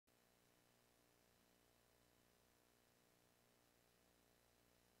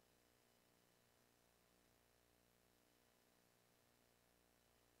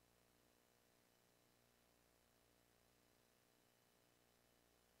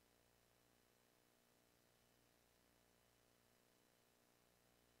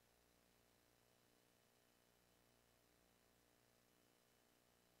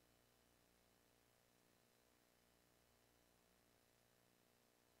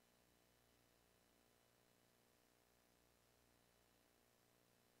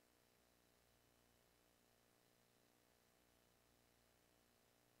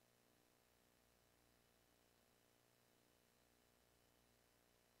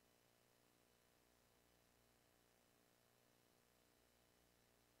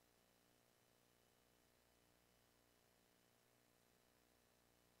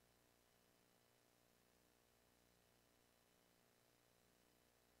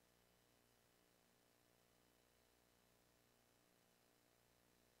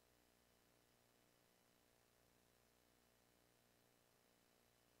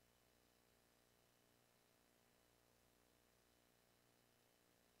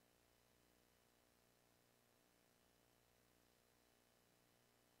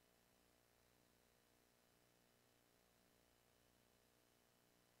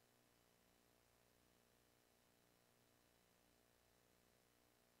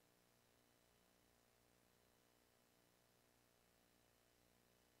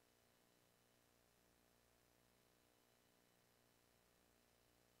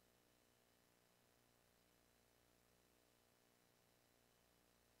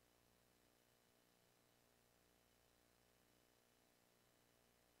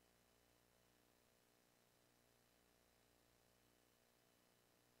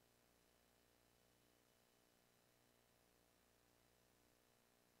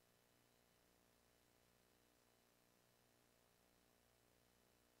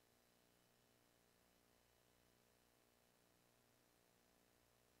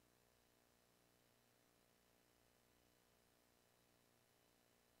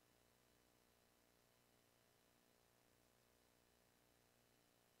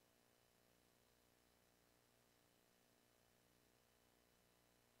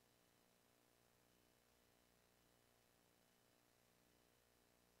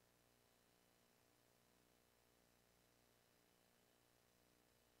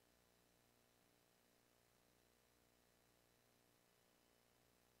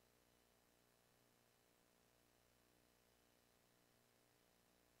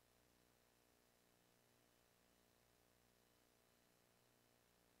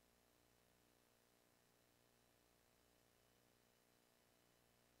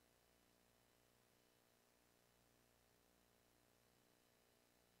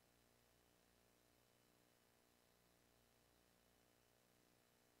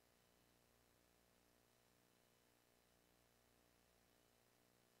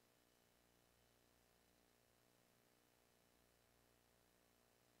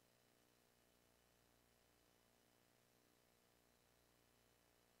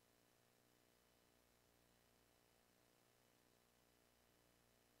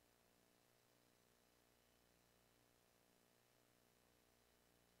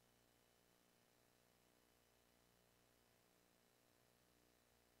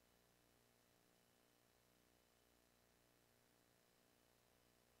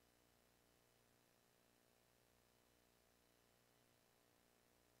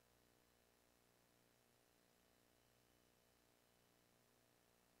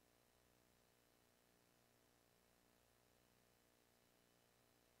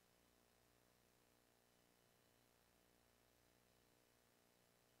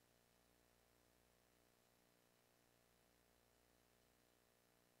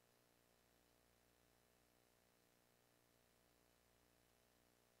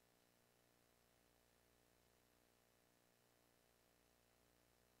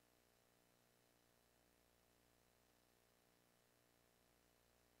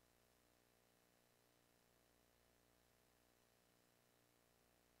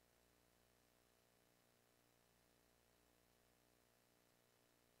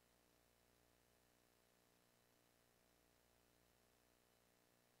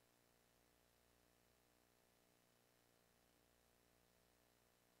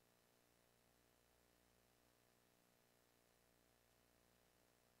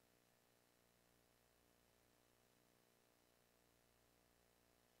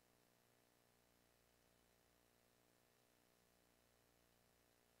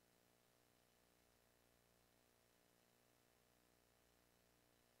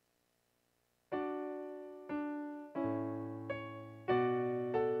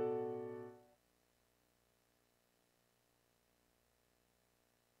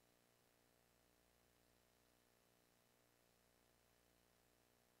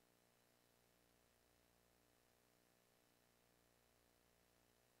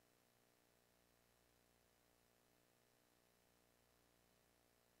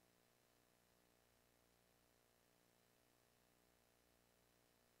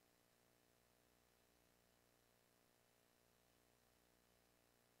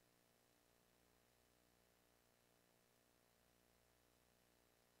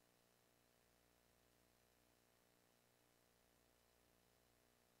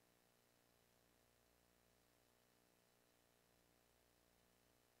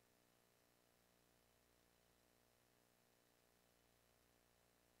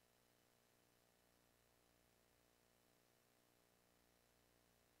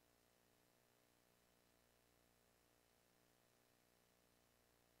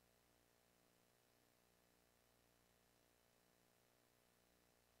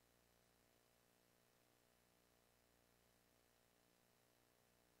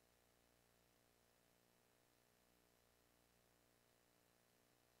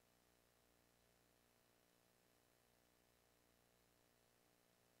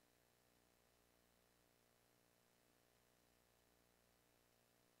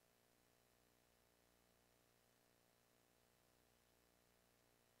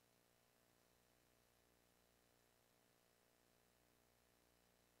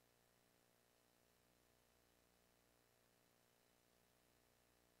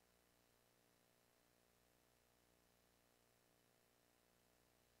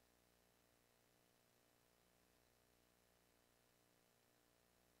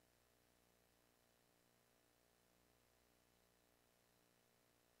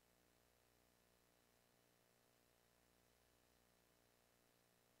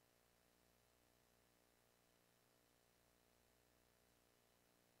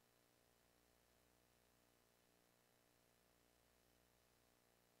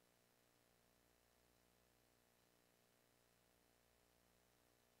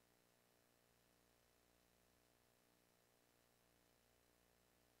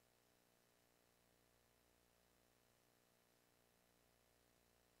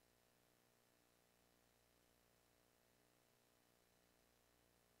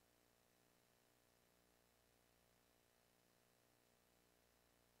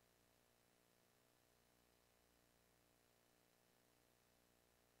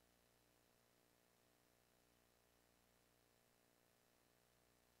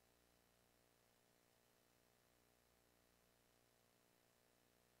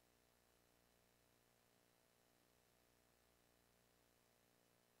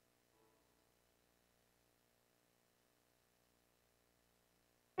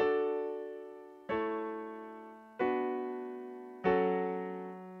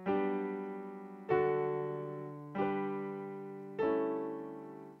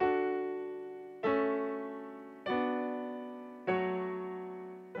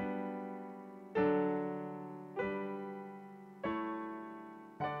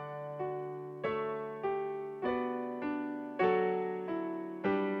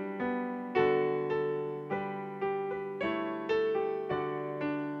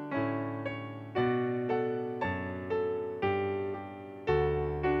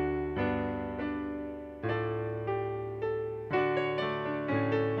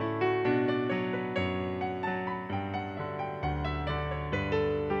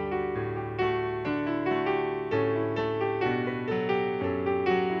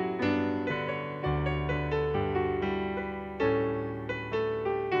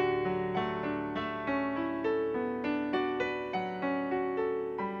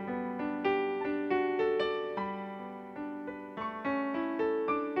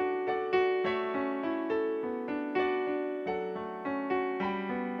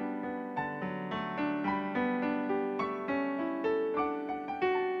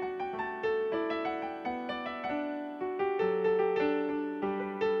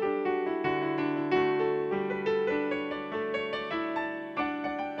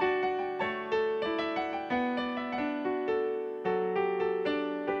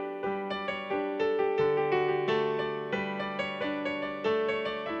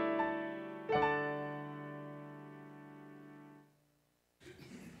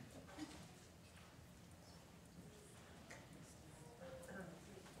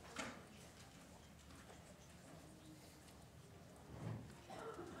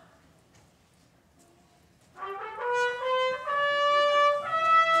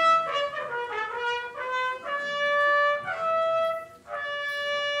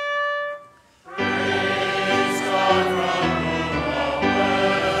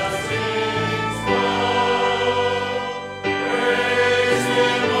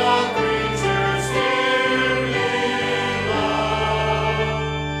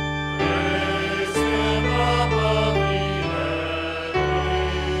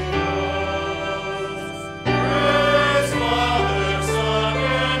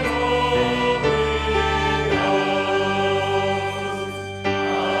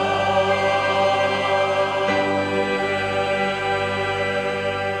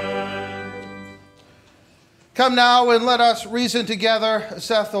Come now and let us reason together,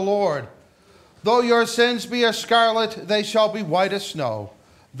 saith the Lord. Though your sins be as scarlet, they shall be white as snow.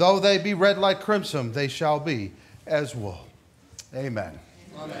 Though they be red like crimson, they shall be as wool. Amen.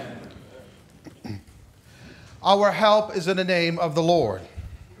 Amen. Our help is in the name of the Lord,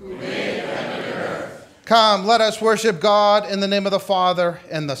 who made heaven and earth. Come, let us worship God in the name of the Father,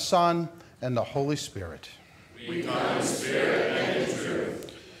 and the Son, and the Holy Spirit. We come in spirit and in truth.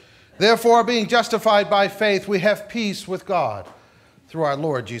 Therefore, being justified by faith, we have peace with God through our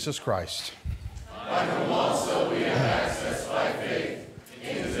Lord Jesus Christ. By whom also we have access by faith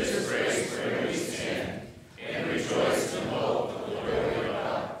into this grace where we stand, and rejoice in hope of the glory of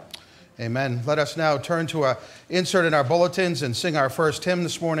God. Amen. Let us now turn to an insert in our bulletins and sing our first hymn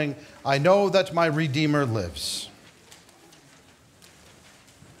this morning, I Know That My Redeemer Lives.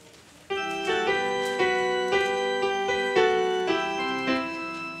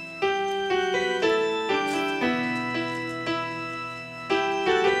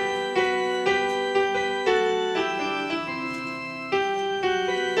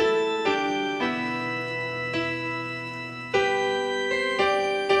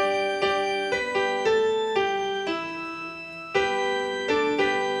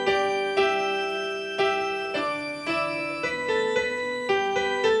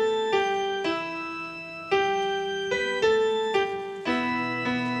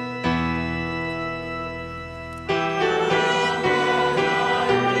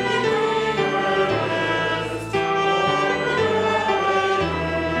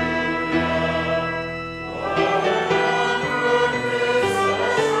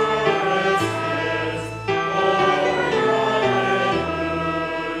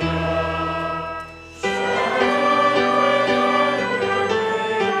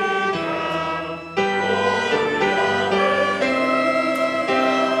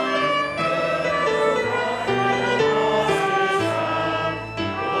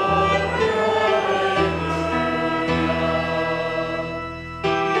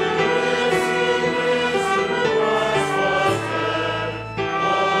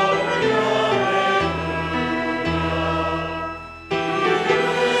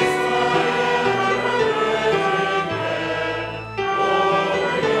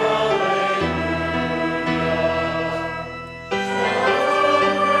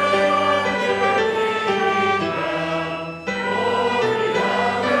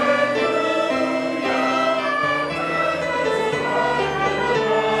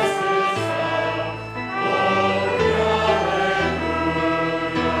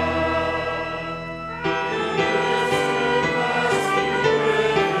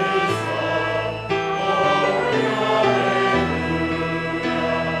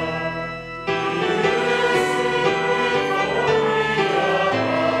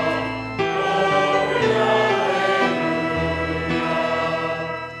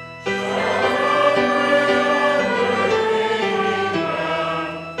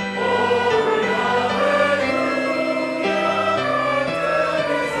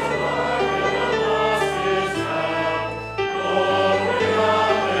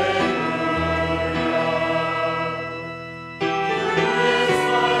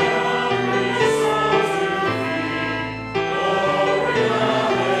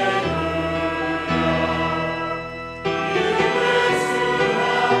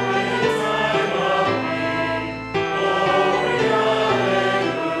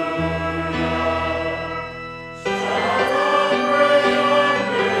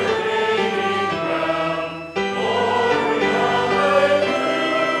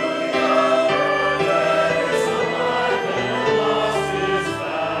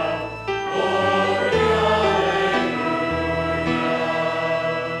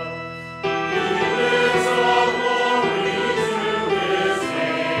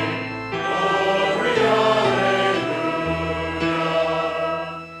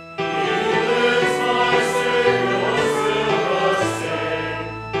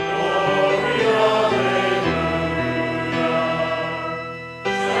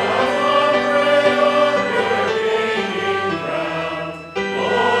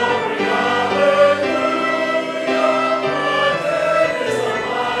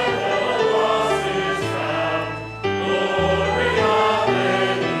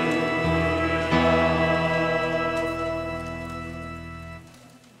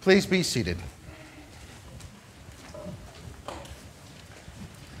 Please be seated.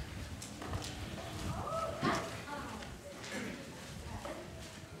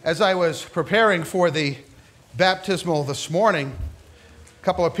 As I was preparing for the baptismal this morning, a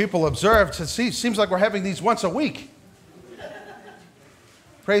couple of people observed, it seems like we're having these once a week.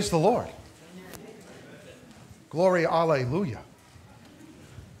 Praise the Lord. Glory, alleluia,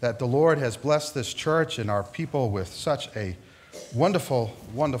 that the Lord has blessed this church and our people with such a wonderful,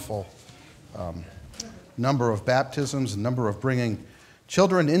 wonderful number of baptisms, and number of bringing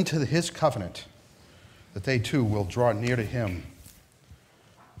children into his covenant, that they too will draw near to him.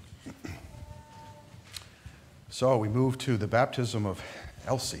 So we move to the baptism of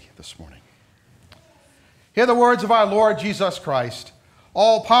Elsie this morning. Hear the words of our Lord Jesus Christ.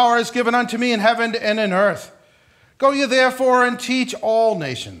 All power is given unto me in heaven and in earth. Go ye therefore and teach all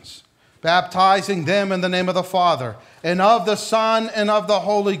nations, baptizing them in the name of the Father, and of the Son, and of the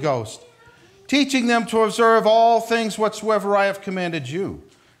Holy Ghost, teaching them to observe all things whatsoever I have commanded you.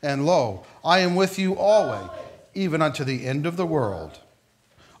 And lo, I am with you always, even unto the end of the world.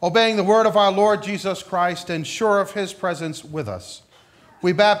 Obeying the word of our Lord Jesus Christ, and sure of his presence with us,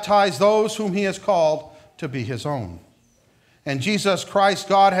 we baptize those whom he has called to be his own. And Jesus Christ,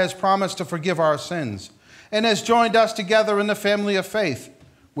 God has promised to forgive our sins, and has joined us together in the family of faith,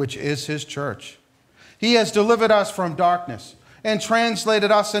 which is his church. He has delivered us from darkness and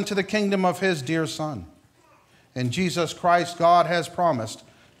translated us into the kingdom of his dear Son. And Jesus Christ, God has promised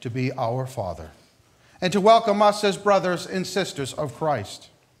to be our Father, and to welcome us as brothers and sisters of Christ.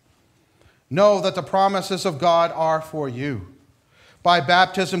 Know that the promises of God are for you. By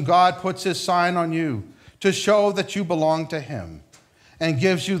baptism, God puts his sign on you to show that you belong to him, and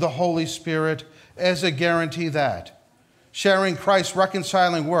gives you the Holy Spirit as a guarantee that, sharing Christ's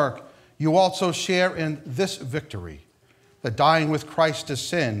reconciling work, you also share in this victory, that dying with Christ to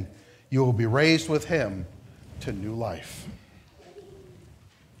sin, you will be raised with him to new life.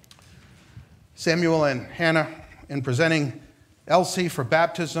 Samuel and Hannah, in presenting Elsie for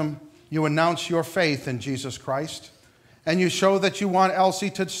baptism, you announce your faith in Jesus Christ, and you show that you want Elsie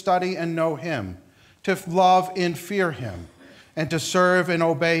to study and know him, to love and fear him, and to serve and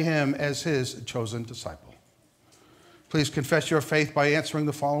obey him as his chosen disciple. Please confess your faith by answering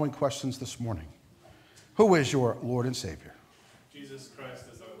the following questions this morning. Who is your Lord and Savior? Jesus Christ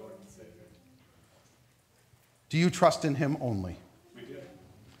is our Lord and Savior. Do you trust in him only? We do.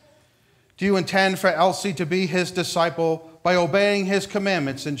 Do you intend for Elsie to be his disciple by obeying his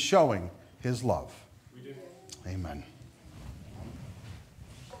commandments and showing his love? We do. Amen.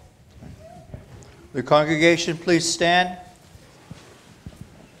 The congregation, please stand.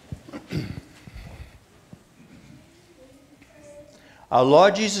 Our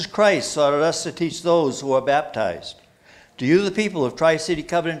Lord Jesus Christ ordered us to teach those who are baptized. Do you, the people of Tri-City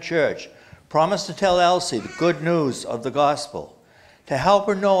Covenant Church, promise to tell Elsie the good news of the gospel, to help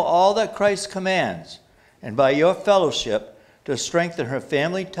her know all that Christ commands, and by your fellowship to strengthen her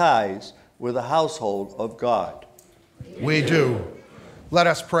family ties with the household of God? We do. Let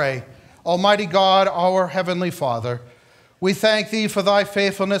us pray. Almighty God, our heavenly Father, we thank thee for thy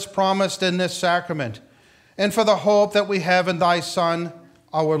faithfulness promised in this sacrament, and for the hope that we have in thy Son,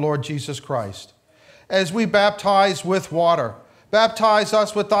 our Lord Jesus Christ. As we baptize with water, baptize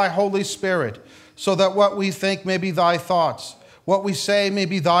us with thy Holy Spirit, so that what we think may be thy thoughts, what we say may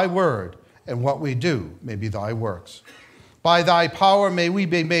be thy word, and what we do may be thy works. By thy power may we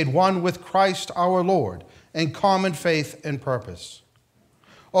be made one with Christ our Lord, in common faith and purpose.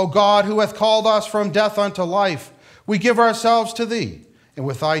 O God, who hath called us from death unto life, we give ourselves to thee, and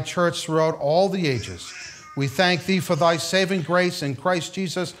with thy church throughout all the ages. We thank thee for thy saving grace in Christ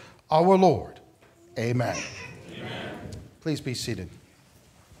Jesus our Lord. Amen. Amen. Please be seated.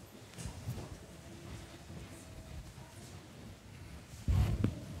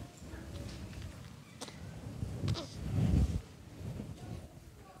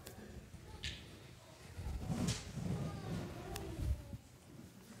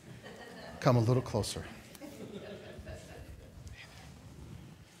 Come a little closer.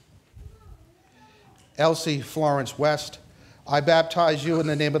 Elsie Florence West, I baptize you in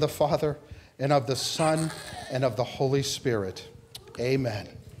the name of the Father, and of the Son, and of the Holy Spirit. Amen.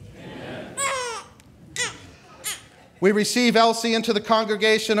 Amen. We receive Elsie into the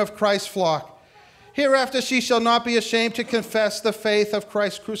congregation of Christ's flock. Hereafter she shall not be ashamed to confess the faith of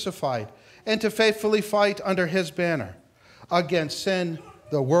Christ crucified, and to faithfully fight under his banner against sin,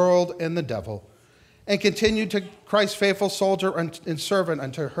 the world, and the devil, and continue to Christ's faithful soldier and servant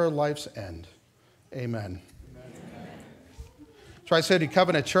unto her life's end. Amen. Tri-City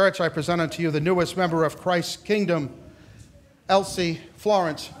Covenant Church, I present unto you the newest member of Christ's kingdom, Elsie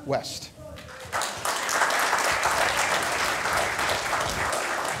Florence West.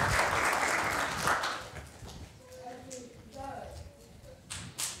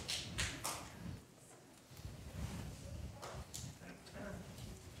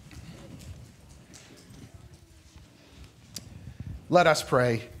 Let us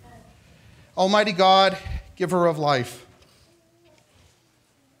pray. Almighty God, giver of life.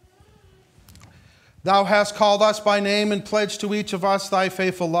 Thou hast called us by name and pledged to each of us thy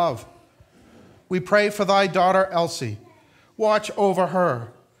faithful love. We pray for thy daughter Elsie. Watch over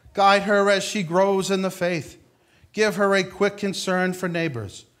her. Guide her as she grows in the faith. Give her a quick concern for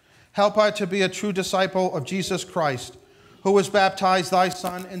neighbors. Help her to be a true disciple of Jesus Christ, who was baptized thy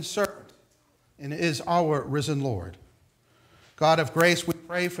Son and servant, and is our risen Lord. God of grace, we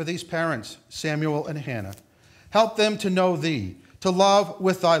pray for these parents, Samuel and Hannah. Help them to know thee, to love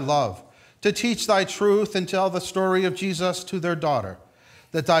with thy love, to teach thy truth and tell the story of Jesus to their daughter,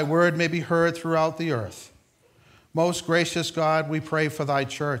 that thy word may be heard throughout the earth. Most gracious God, we pray for thy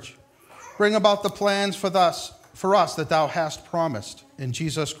church. Bring about the plans for us that thou hast promised in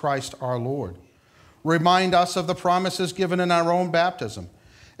Jesus Christ our Lord. Remind us of the promises given in our own baptism,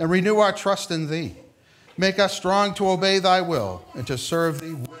 and renew our trust in thee. Make us strong to obey thy will and to serve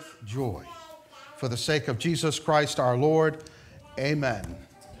thee with joy. For the sake of Jesus Christ our Lord, amen.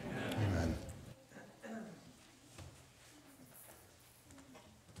 Amen.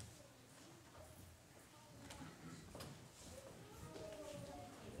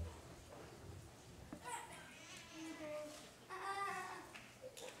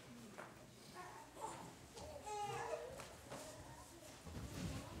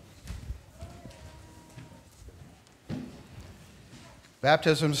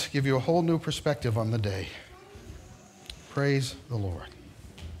 Baptisms give you a whole new perspective on the day. Praise the Lord.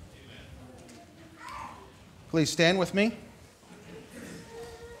 Please stand with me.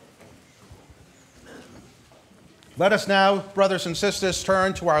 Let us now, brothers and sisters,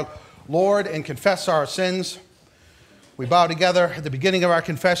 turn to our Lord and confess our sins. We bow together at the beginning of our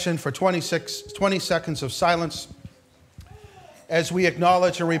confession for 20 seconds of silence as we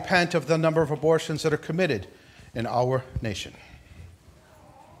acknowledge and repent of the number of abortions that are committed in our nation.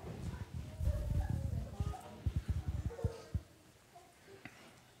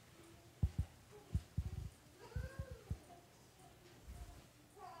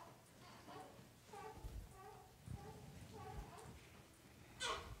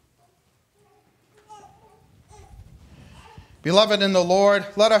 Beloved in the Lord,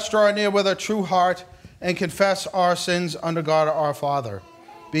 let us draw near with a true heart and confess our sins unto God our Father,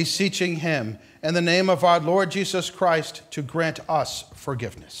 beseeching him in the name of our Lord Jesus Christ to grant us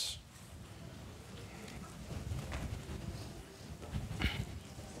forgiveness.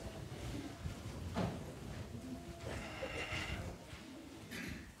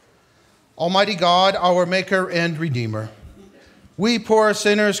 Almighty God, our Maker and Redeemer, we poor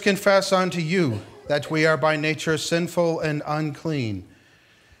sinners confess unto you that we are by nature sinful and unclean,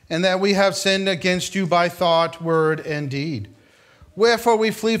 and that we have sinned against you by thought, word, and deed. Wherefore we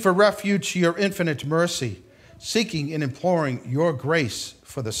flee for refuge to your infinite mercy, seeking and imploring your grace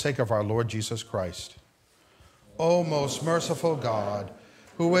for the sake of our Lord Jesus Christ. O most merciful God,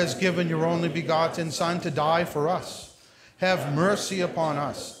 who has given your only begotten Son to die for us, have mercy upon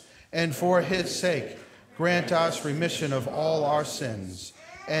us, and for his sake grant us remission of all our sins,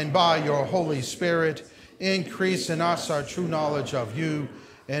 and by your Holy Spirit, increase in us our true knowledge of you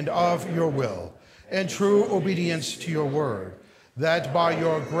and of your will, and true obedience to your word, that by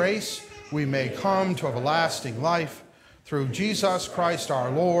your grace we may come to everlasting life. Through Jesus Christ our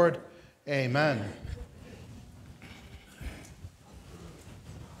Lord. Amen.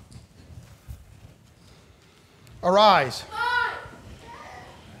 Arise.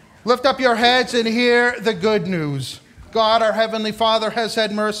 Lift up your heads and hear the good news. God, our Heavenly Father, has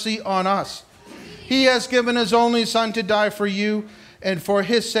had mercy on us. He has given his only Son to die for you, and for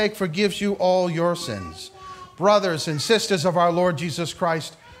his sake forgives you all your sins. Brothers and sisters of our Lord Jesus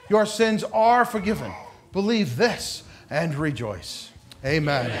Christ, your sins are forgiven. Believe this and rejoice.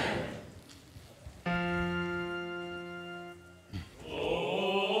 Amen.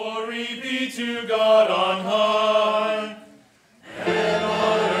 Glory be to God on high.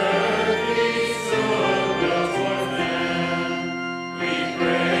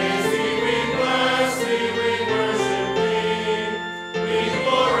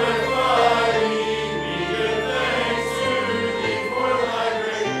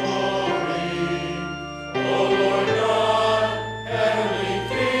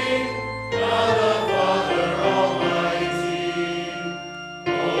 Almighty,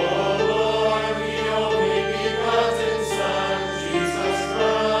 O Lord, the only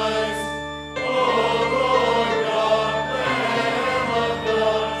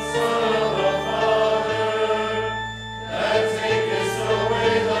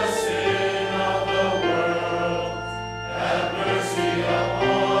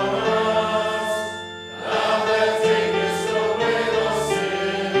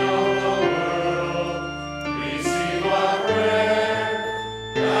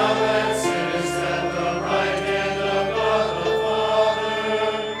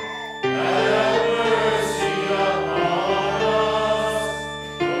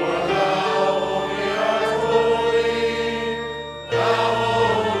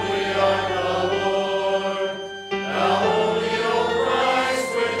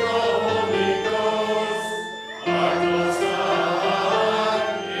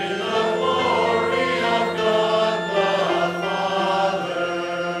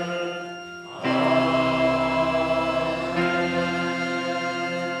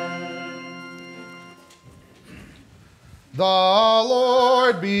The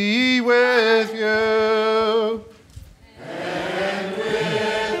Lord be with you. And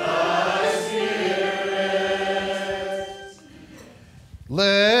with thy spirit.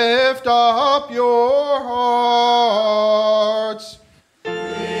 Lift up your hearts.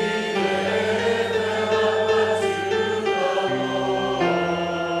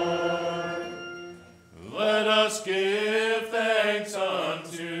 Let us give thanks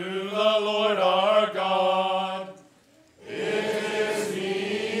unto the Lord our God. It is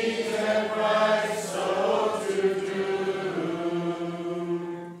meet and right so to do.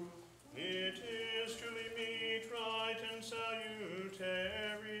 It is truly meet, right, and salutary,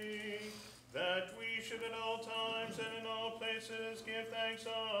 that we should at all times and in all places give thanks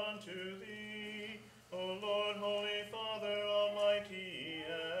unto thee, O Lord, Holy Father, Almighty,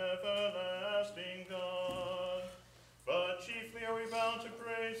 everlasting God. But chiefly are we bound to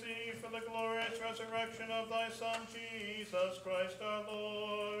praise thee for the glorious resurrection of thy Son, Jesus Christ our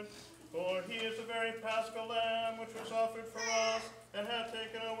Lord. For he is the very paschal lamb which was offered for us, and hath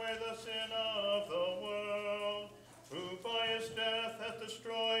taken away the sin of the world, who by his death hath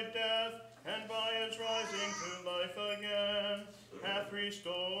destroyed death, and by his rising to life again hath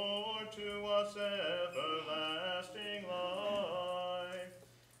restored to us everlasting life.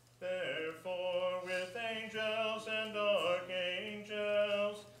 Therefore, with angels and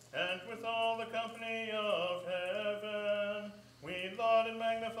archangels, and with all the company of heaven, we laud and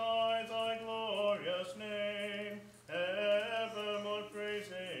magnify thy glorious name, evermore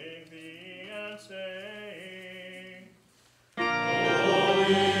praising thee and saying,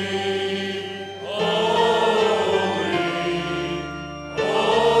 Holy,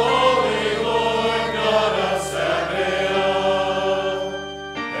 Lord God of Sabaoth.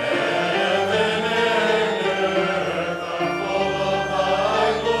 Heaven and earth are full of thy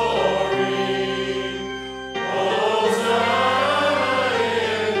glory. Hosanna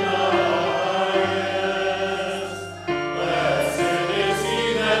in the highest. Blessed is he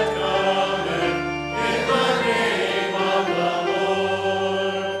that cometh in the name of the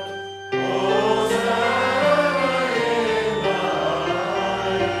Lord. Hosanna in the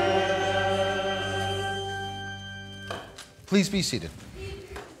highest. Please be seated.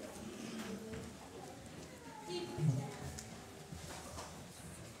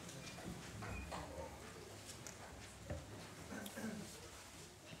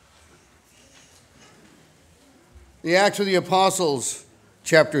 The Acts of the Apostles,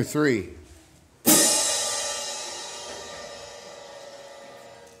 chapter 3.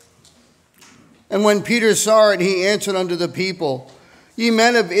 And when Peter saw it, he answered unto the people, Ye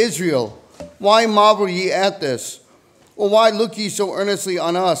men of Israel, why marvel ye at this? Or why look ye so earnestly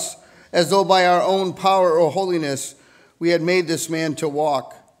on us, as though by our own power or holiness we had made this man to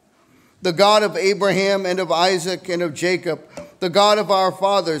walk? The God of Abraham and of Isaac and of Jacob, the God of our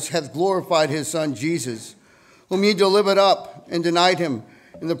fathers, hath glorified his Son Jesus, whom ye delivered up and denied him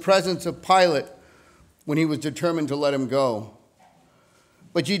in the presence of Pilate when he was determined to let him go.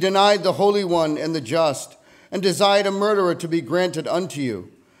 But ye denied the Holy One and the just, and desired a murderer to be granted unto you,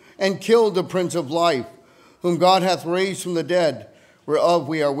 and killed the Prince of Life, whom God hath raised from the dead, whereof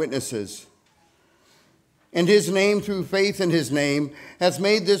we are witnesses. And his name, through faith in his name, hath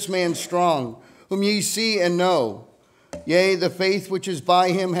made this man strong, whom ye see and know. Yea, the faith which is by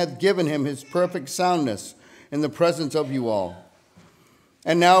him hath given him his perfect soundness in the presence of you all.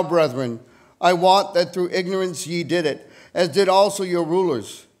 And now, brethren, I wot that through ignorance ye did it, as did also your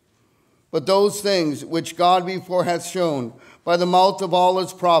rulers. But those things which God before hath shown by the mouth of all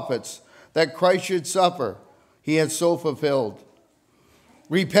his prophets, that Christ should suffer, he hath so fulfilled.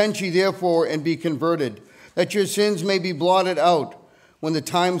 Repent ye therefore and be converted, that your sins may be blotted out, when the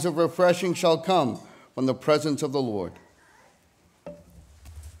times of refreshing shall come from the presence of the Lord.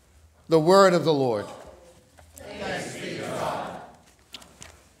 The word of the Lord. Thanks be to God.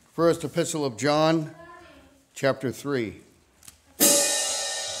 First Epistle of John, chapter 3.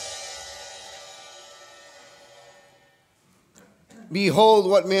 Behold,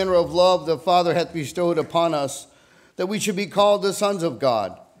 what manner of love the Father hath bestowed upon us, that we should be called the sons of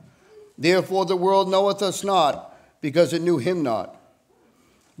God. Therefore the world knoweth us not, because it knew him not.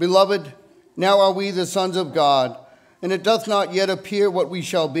 Beloved, now are we the sons of God, and it doth not yet appear what we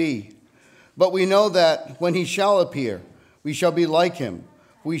shall be. But we know that when he shall appear, we shall be like him.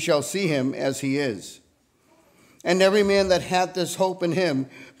 We shall see him as he is. And every man that hath this hope in him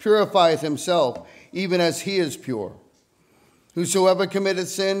purifieth himself, even as he is pure. Whosoever committeth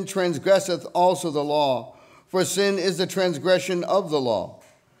sin transgresseth also the law, for sin is the transgression of the law.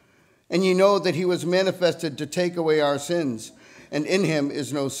 And ye know that he was manifested to take away our sins, and in him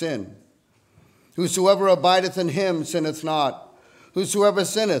is no sin. Whosoever abideth in him sinneth not. Whosoever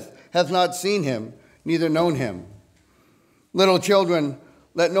sinneth hath not seen him, neither known him. Little children,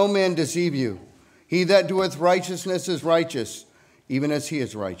 let no man deceive you. He that doeth righteousness is righteous, even as he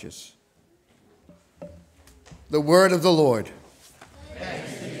is righteous. The word of the Lord.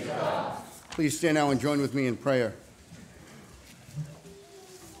 Thanks be to God. Please stand now and join with me in prayer.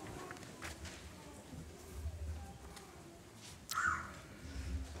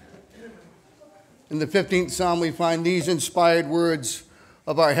 In the 15th Psalm, we find these inspired words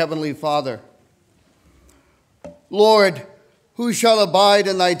of our Heavenly Father. Lord, who shall abide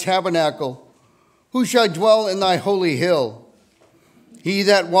in thy tabernacle? Who shall dwell in thy holy hill? He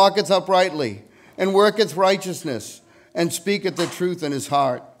that walketh uprightly, and worketh righteousness, and speaketh the truth in his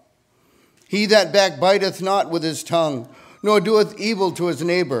heart. He that backbiteth not with his tongue, nor doeth evil to his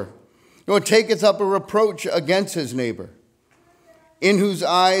neighbor, nor taketh up a reproach against his neighbor. In whose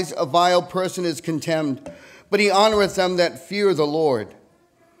eyes a vile person is contemned, but he honoreth them that fear the Lord.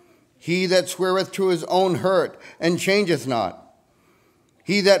 He that sweareth to his own hurt, and changeth not.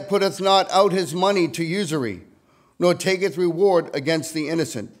 He that putteth not out his money to usury, nor taketh reward against the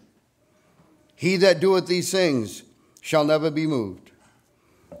innocent. He that doeth these things shall never be moved.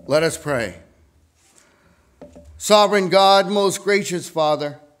 Let us pray. Sovereign God, most gracious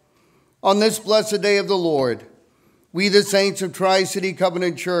Father, on this blessed day of the Lord, we, the saints of Tri-City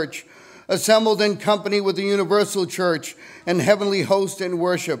Covenant Church, assembled in company with the universal church and heavenly host in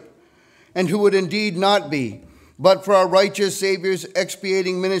worship, and who would indeed not be, but for our righteous Savior's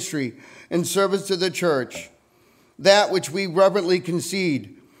expiating ministry in service to the church, that which we reverently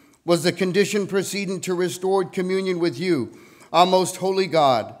concede was the condition precedent to restored communion with you, our most holy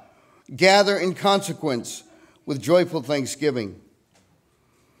God, gather in consequence with joyful thanksgiving.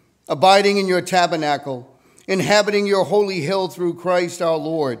 Abiding in your tabernacle, inhabiting your holy hill through Christ our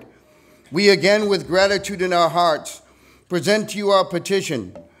Lord, we again, with gratitude in our hearts, present to you our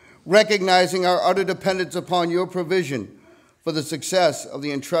petition, recognizing our utter dependence upon your provision for the success of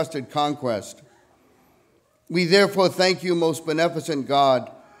the entrusted conquest. We therefore thank you, most beneficent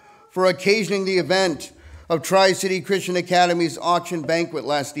God, for occasioning the event of Tri-City Christian Academy's auction banquet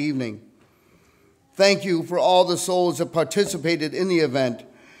last evening. Thank you for all the souls that participated in the event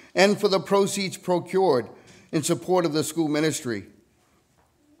and for the proceeds procured in support of the school ministry.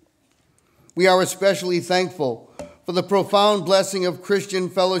 We are especially thankful for the profound blessing of Christian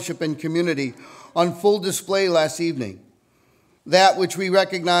fellowship and community on full display last evening, that which we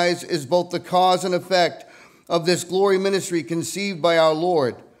recognize is both the cause and effect of this glory ministry conceived by our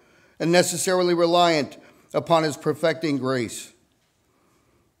Lord and necessarily reliant upon his perfecting grace.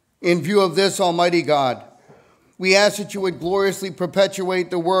 In view of this, Almighty God, we ask that you would gloriously perpetuate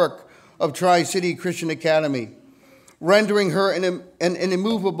the work of Tri-City Christian Academy, rendering her an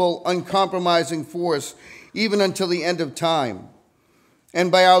immovable, uncompromising force even until the end of time.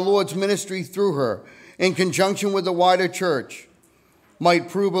 And by our Lord's ministry through her, in conjunction with the wider church, might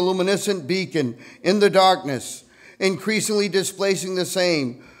prove a luminescent beacon in the darkness, increasingly displacing the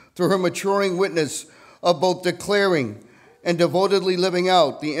same through her maturing witness of both declaring and devotedly living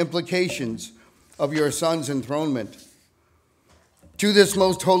out the implications of your Son's enthronement. To this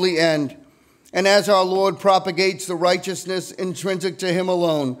most holy end, and as our Lord propagates the righteousness intrinsic to him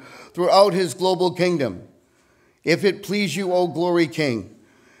alone throughout his global kingdom, if it please you, O Glory King,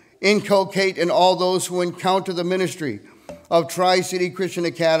 inculcate in all those who encounter the ministry of Tri-City Christian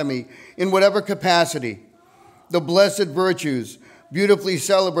Academy in whatever capacity, the blessed virtues beautifully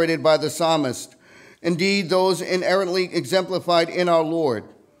celebrated by the psalmist, indeed those inerrantly exemplified in our Lord,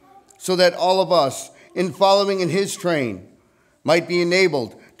 so that all of us, in following in his train, might be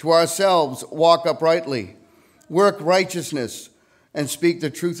enabled to ourselves walk uprightly, work righteousness, and speak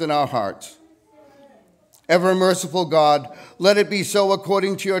the truth in our hearts. Ever merciful God, let it be so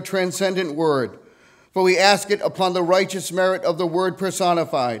according to your transcendent word, for we ask it upon the righteous merit of the word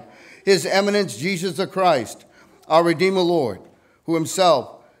personified, his eminence Jesus the Christ, our Redeemer Lord, who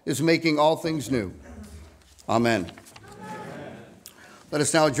himself is making all things new. Amen. Let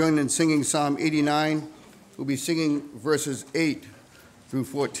us now join in singing Psalm 89. We'll be singing verses 8 through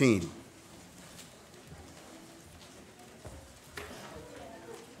 14.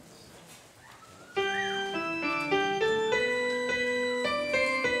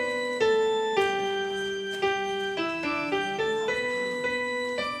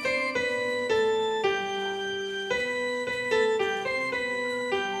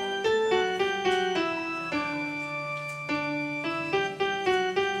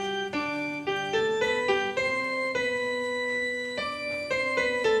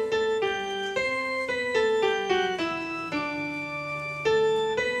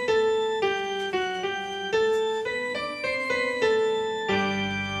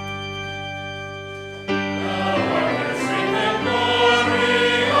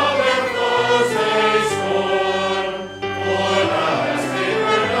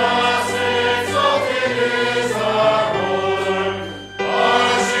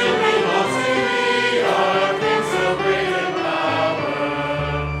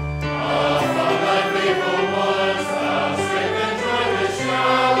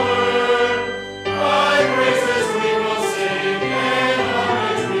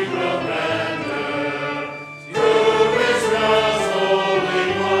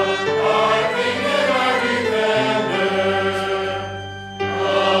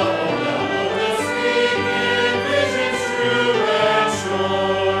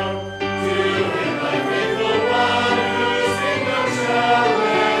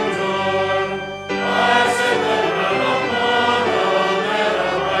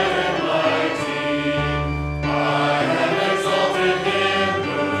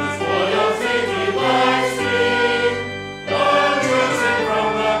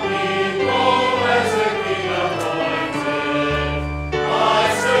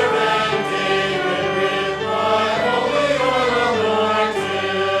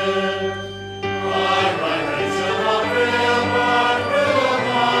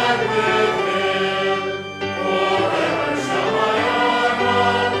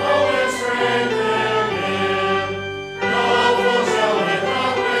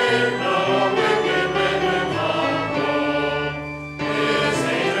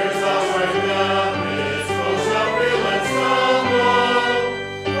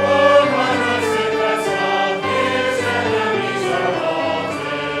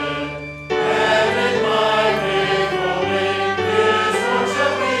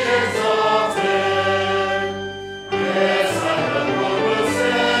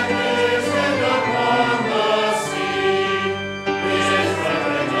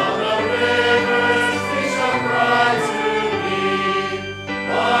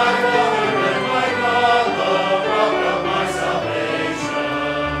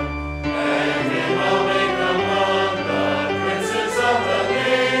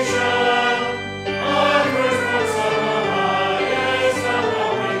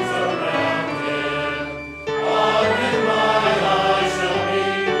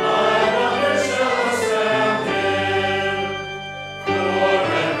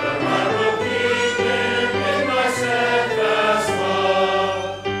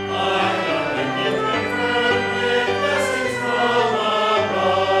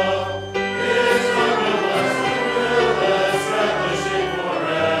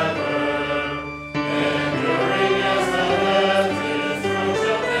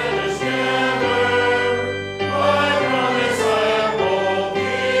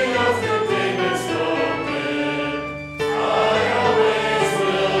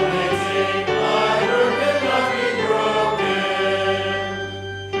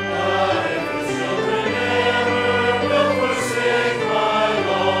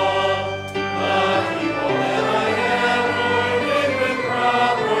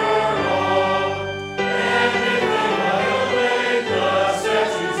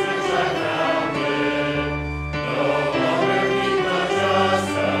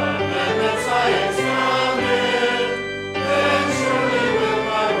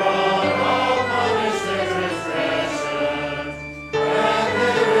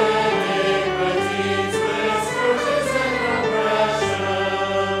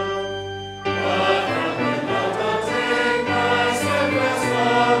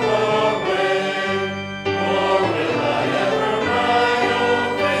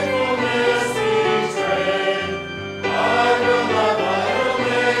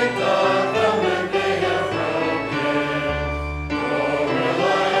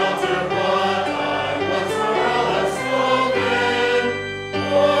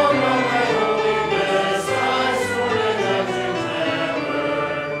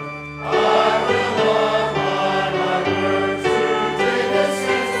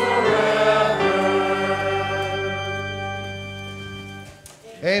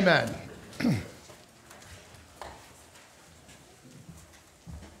 Amen.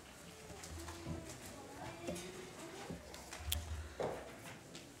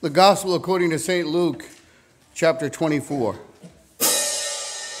 The Gospel according to St. Luke, chapter 24.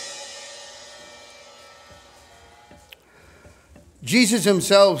 Jesus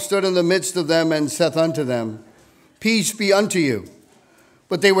himself stood in the midst of them and saith unto them, Peace be unto you.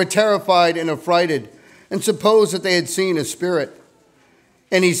 But they were terrified and affrighted, and supposed that they had seen a spirit.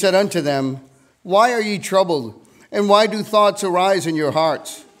 And he said unto them, Why are ye troubled, and why do thoughts arise in your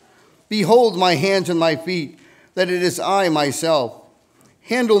hearts? Behold my hands and my feet, that it is I myself.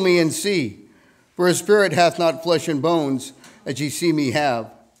 Handle me and see, for a spirit hath not flesh and bones, as ye see me have.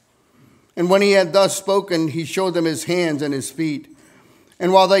 And when he had thus spoken, he showed them his hands and his feet.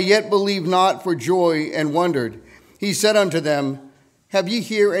 And while they yet believed not for joy and wondered, he said unto them, Have ye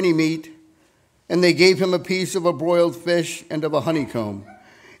here any meat? And they gave him a piece of a broiled fish and of a honeycomb.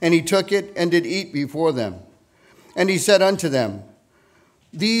 And he took it and did eat before them. And he said unto them,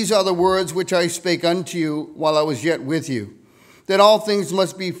 These are the words which I spake unto you while I was yet with you, that all things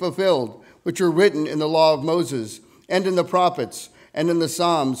must be fulfilled, which are written in the law of Moses, and in the prophets, and in the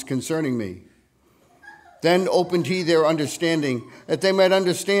Psalms concerning me. Then opened he their understanding, that they might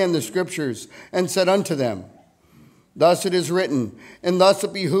understand the Scriptures, and said unto them, Thus it is written, and thus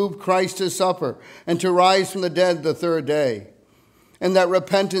it behooved Christ to suffer, and to rise from the dead the third day, and that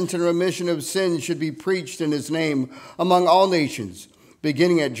repentance and remission of sins should be preached in his name among all nations,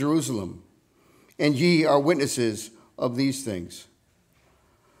 beginning at Jerusalem. And ye are witnesses of these things.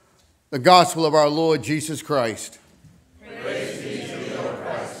 The gospel of our Lord Jesus Christ. Praise be to you, Lord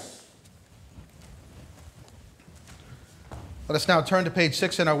Christ. Let us now turn to page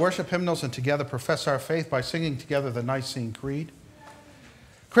 6 in our worship hymnals and together profess our faith by singing together the Nicene Creed.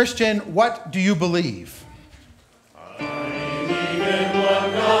 Christian, what do you believe? I believe in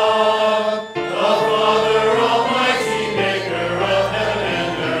one God, the Father Almighty, maker of heaven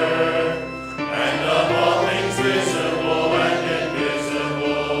and earth, and of all things visible and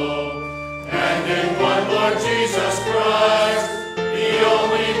invisible, and in one Lord Jesus Christ, the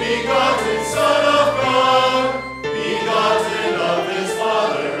only begotten Son of God, begotten of his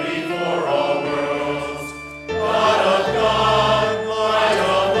Father before all worlds, God of God, light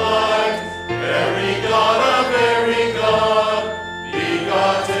of light, very God of very God,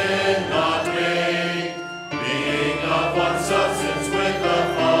 begotten, not made, being of one substance with the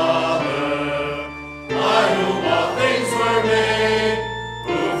Father, by whom all things were made,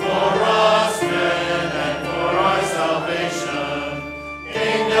 who for us men and for our salvation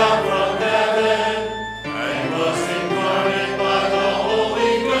came down from heaven, and was incarnate by the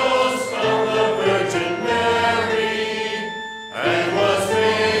Holy Ghost of the Virgin Mary, and was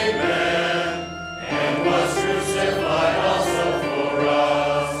made man, and was crucified also for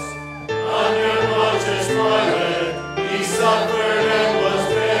us. Under Pontius Pilate he suffered and was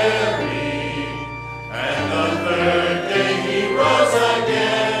buried, and the third day he rose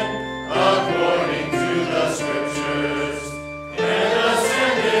again, according to the Scriptures, and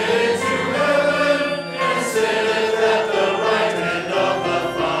ascended into heaven, and sitteth at the right hand of the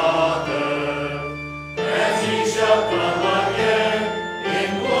Father. And he shall come again in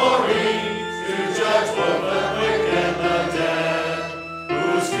glory to judge both the quick and the dead,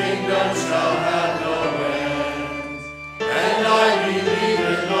 whose kingdom shall have no end. And I believe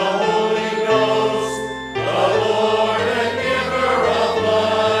in the Holy Ghost, the Lord and giver of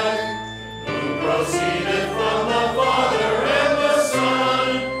life, who proceeded from the Father and the Son,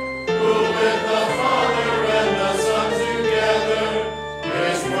 who with the Father and the Son together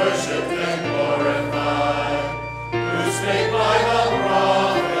is worshipped and glorified, who spake by the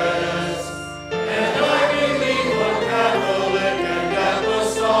prophets. And I believe one Catholic and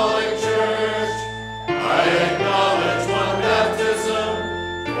Apostolic Church. I acknowledge one baptism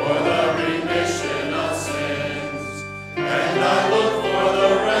for the remission of sins, and I look for the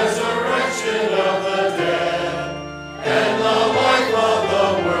resurrection of the dead and the life of the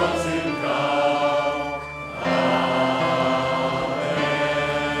world to come. Amen.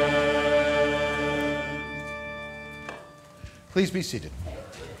 Please be seated.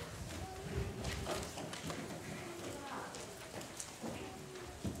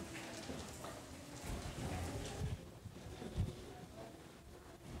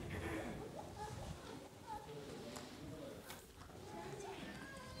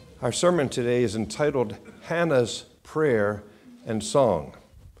 Our sermon today is entitled Hannah's Prayer and Song.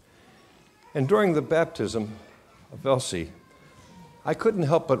 And during the baptism of Elsie, I couldn't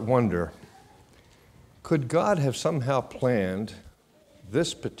help but wonder, could God have somehow planned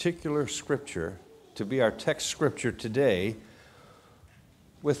this particular scripture to be our text scripture today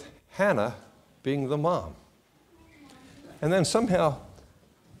with Hannah being the mom. And then somehow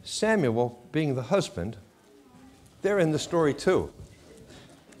Samuel being the husband, they're in the story too.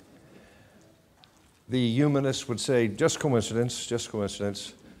 The humanists would say, just coincidence, just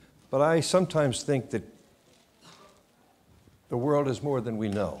coincidence. But I sometimes think that the world is more than we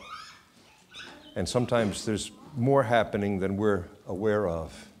know. And sometimes there's more happening than we're aware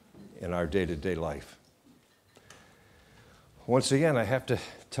of in our day-to-day life. Once again, I have to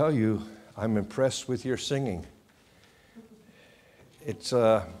tell you, I'm impressed with your singing. It's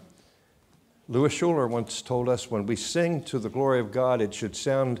Louis Schuller once told us, when we sing to the glory of God, it should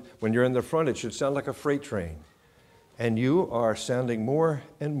sound, when you're in the front, it should sound like a freight train. And you are sounding more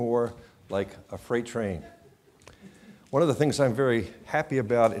and more like a freight train. One of the things I'm very happy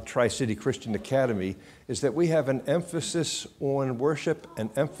about at Tri-City Christian Academy is that we have an emphasis on worship, an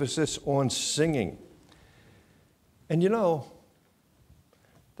emphasis on singing. And you know,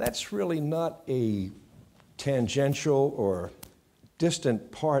 that's really not a tangential or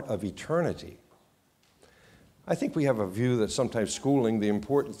distant part of eternity. I think we have a view that sometimes schooling, the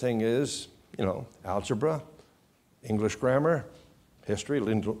important thing is, algebra, English grammar, history,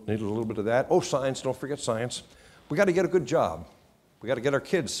 need a little bit of that. Oh, science, don't forget science. We got to get a good job. We got to get our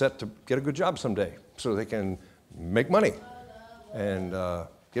kids set to get a good job someday so they can make money and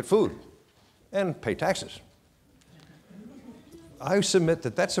get food and pay taxes. I submit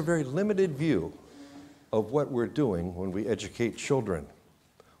that that's a very limited view of what we're doing when we educate children.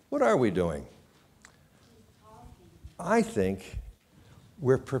 What are we doing? I think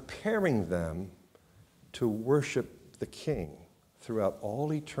we're preparing them to worship the King throughout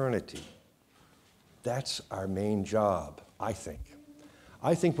all eternity. That's our main job, I think.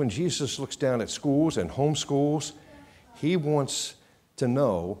 I think when Jesus looks down at schools and homeschools, he wants to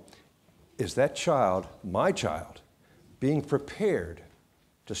know, is that child, my child, being prepared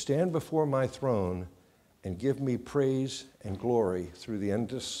to stand before my throne and give me praise and glory through the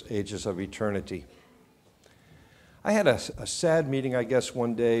endless ages of eternity? I had a sad meeting, I guess,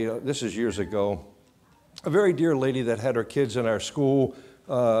 one day, this is years ago. A very dear lady that had her kids in our school,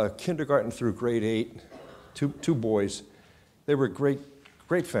 kindergarten through grade 8, two boys. They were a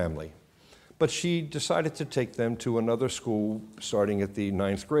great family. But she decided to take them to another school starting at the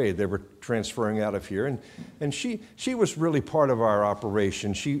 9th grade. They were transferring out of here. And she was really part of our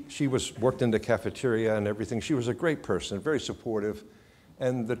operation. She worked in the cafeteria and everything. She was a great person, very supportive.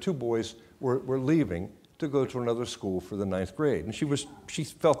 And the two boys were leaving to go to another school for the 9th grade. And she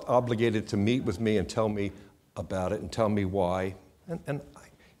felt obligated to meet with me and tell me about it and tell me why. And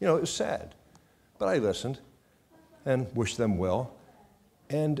it was sad. But I listened and wished them well.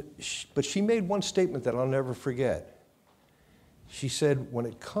 But she made one statement that I'll never forget. She said, when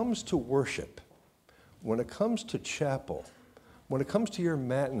it comes to worship, when it comes to chapel, when it comes to your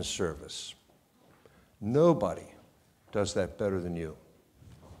matin service, nobody does that better than you.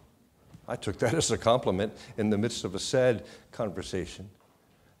 I took that as a compliment in the midst of a sad conversation.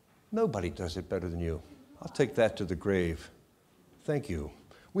 Nobody does it better than you. I'll take that to the grave. Thank you.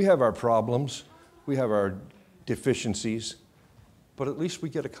 We have our problems. We have our deficiencies. But at least we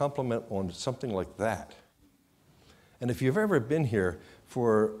get a compliment on something like that. And if you've ever been here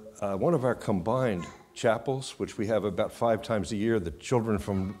for one of our combined chapels, which we have about 5 times a year, the children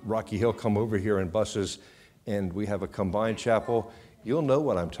from Rocky Hill come over here in buses, and we have a combined chapel, you'll know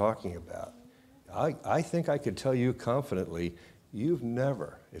what I'm talking about. I think I could tell you confidently,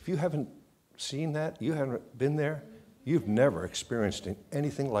 if you haven't seen that, you haven't been there, you've never experienced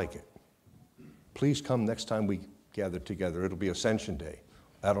anything like it. Please come next time we gather together. It'll be Ascension Day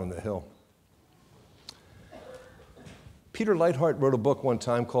out on the hill. Peter Leithart wrote a book one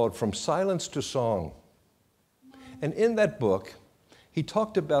time called From Silence to Song. And in that book, he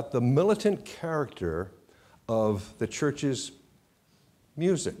talked about the militant character of the church's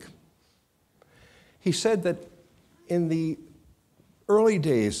music. He said that in the early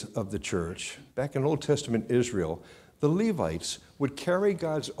days of the church, back in Old Testament Israel, the Levites would carry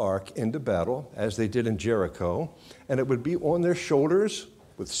God's ark into battle, as they did in Jericho, and it would be on their shoulders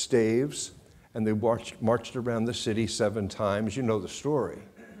with staves, and they marched around the city 7 times. You know the story.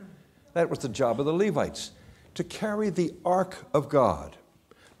 That was the job of the Levites, to carry the ark of God,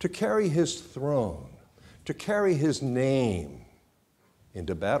 to carry his throne, to carry his name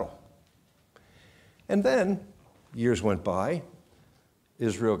into battle. And then, years went by,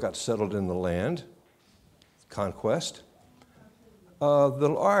 Israel got settled in the land, conquest.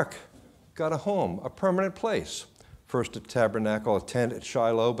 The ark got a home, a permanent place. First a tabernacle, a tent at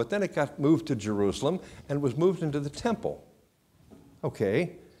Shiloh, but then it got moved to Jerusalem and was moved into the temple.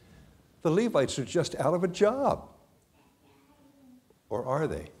 Okay, the Levites are just out of a job. Or are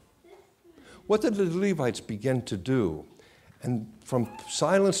they? What did the Levites begin to do? And from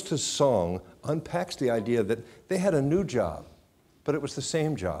silence to song unpacks the idea that they had a new job, but it was the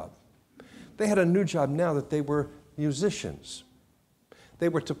same job. They had a new job now that they were musicians. They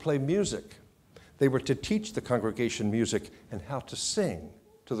were to play music. They were to teach the congregation music and how to sing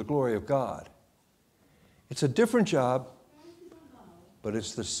to the glory of God. It's a different job, but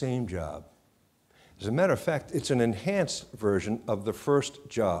it's the same job. As a matter of fact, it's an enhanced version of the first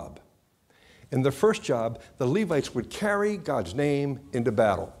job. In the first job, the Levites would carry God's name into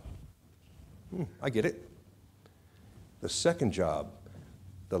battle. I get it. The second job,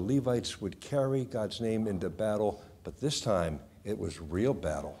 the Levites would carry God's name into battle, but this time it was real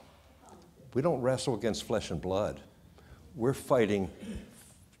battle. We don't wrestle against flesh and blood. We're fighting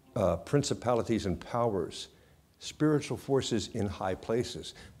principalities and powers, spiritual forces in high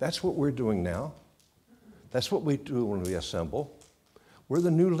places. That's what we're doing now. That's what we do when we assemble. We're the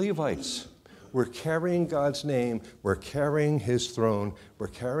new Levites. We're carrying God's name. We're carrying his throne. We're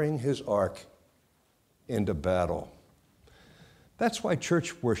carrying his ark into battle. That's why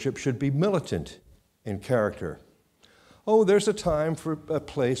church worship should be militant in character. Oh, there's a time for a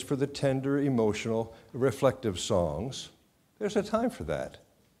place for the tender, emotional, reflective songs. There's a time for that.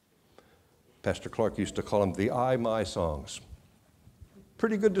 Pastor Clark used to call them the I, my songs.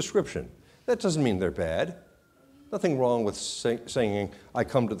 Pretty good description. That doesn't mean they're bad. Nothing wrong with singing, I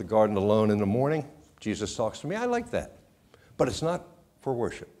come to the garden alone in the morning. Jesus talks to me. I like that. But it's not for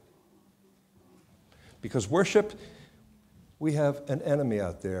worship. Because worship, we have an enemy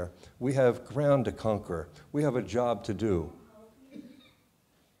out there. We have ground to conquer. We have a job to do.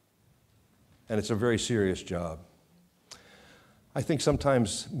 And it's a very serious job. I think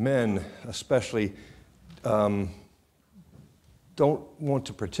sometimes men, especially, don't want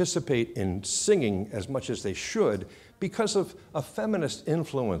to participate in singing as much as they should because of a feminist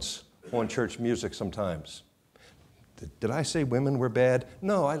influence on church music sometimes. Did I say women were bad?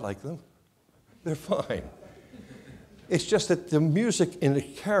 No, I like them. They're fine. It's just that the music in the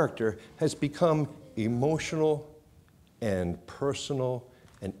character has become emotional and personal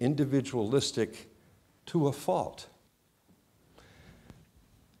and individualistic to a fault.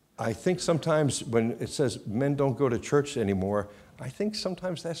 I think sometimes when it says men don't go to church anymore, I think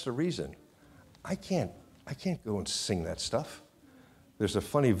sometimes that's the reason. I can't go and sing that stuff. There's a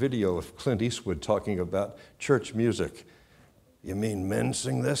funny video of Clint Eastwood talking about church music. You mean men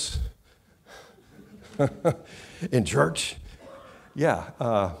sing this? In church?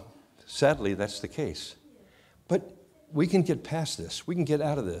 Yeah, sadly that's the case. But we can get past this. We can get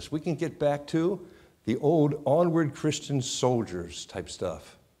out of this. We can get back to the old onward Christian soldiers type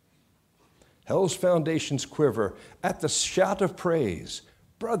stuff. Hell's foundations quiver at the shout of praise.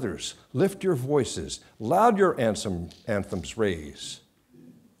 Brothers, lift your voices, loud your anthems raise.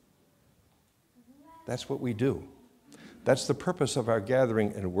 That's what we do. That's the purpose of our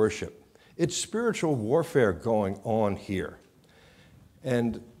gathering and worship. It's spiritual warfare going on here.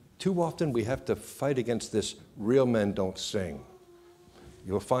 And too often we have to fight against this real men don't sing.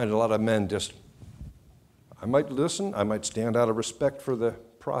 You'll find a lot of men just, I might listen, I might stand out of respect for the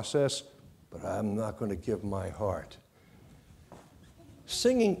process, but I'm not going to give my heart.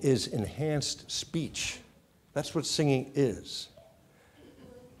 Singing is enhanced speech. That's what singing is.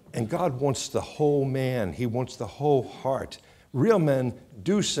 And God wants the whole man. He wants the whole heart. Real men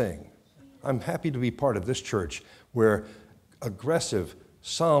do sing. I'm happy to be part of this church where aggressive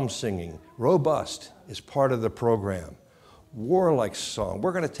psalm singing, robust, is part of the program. Warlike song.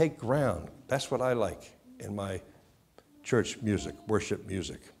 We're going to take ground. That's what I like in my church music, worship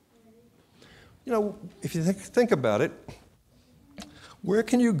music. You know, if you think about it, where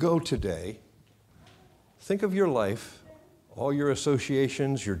can you go today? Think of your life, all your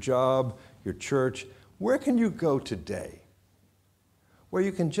associations, your job, your church. Where can you go today where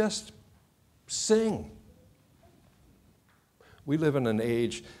you can just sing? We live in an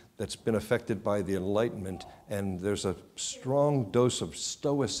age that's been affected by the Enlightenment, and there's a strong dose of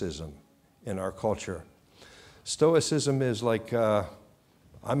stoicism in our culture. Stoicism is like,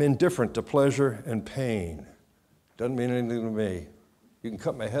 I'm indifferent to pleasure and pain. Doesn't mean anything to me. You can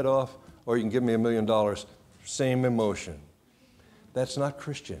cut my head off, or you can give me $1 million. Same emotion. That's not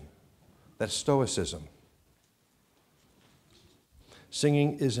Christian. That's stoicism.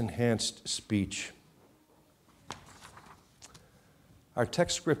 Singing is enhanced speech. Our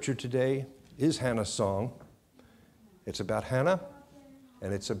text scripture today is Hannah's song. It's about Hannah,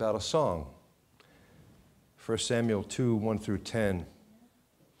 and it's about a song. 1 Samuel 2, 1 through 10.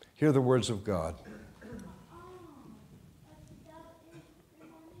 Hear the words of God.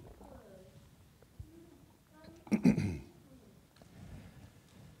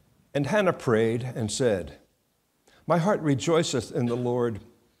 And Hannah prayed and said, My heart rejoiceth in the Lord.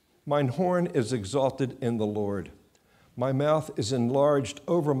 Mine horn is exalted in the Lord. My mouth is enlarged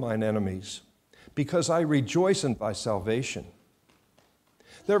over mine enemies, because I rejoice in thy salvation.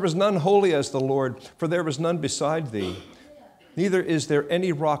 There is none holy as the Lord, for there is none beside thee. Neither is there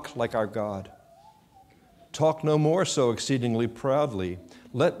any rock like our God. Talk no more so exceedingly proudly.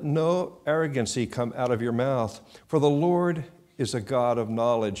 Let no arrogancy come out of your mouth, for the Lord is a God of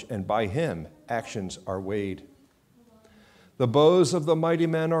knowledge, and by him actions are weighed. The bows of the mighty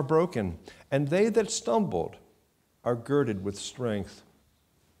man are broken, and they that stumbled are girded with strength.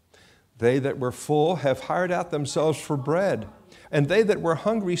 They that were full have hired out themselves for bread, and they that were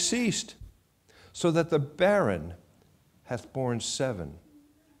hungry ceased, so that the barren hath borne 7,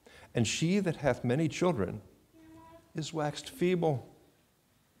 and she that hath many children is waxed feeble.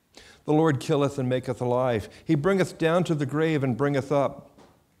 The Lord killeth and maketh alive. He bringeth down to the grave and bringeth up.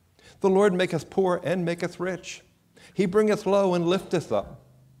 The Lord maketh poor and maketh rich. He bringeth low and lifteth up.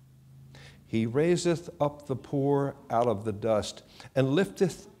 He raiseth up the poor out of the dust, and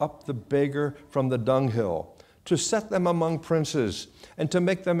lifteth up the beggar from the dunghill, to set them among princes, and to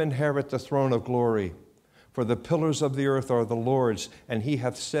make them inherit the throne of glory. For the pillars of the earth are the Lord's, and he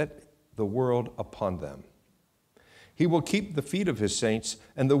hath set the world upon them. He will keep the feet of his saints,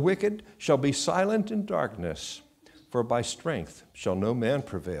 and the wicked shall be silent in darkness, for by strength shall no man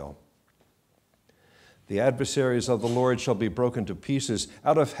prevail. The adversaries of the Lord shall be broken to pieces.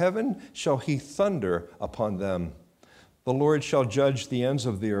 Out of heaven shall he thunder upon them. The Lord shall judge the ends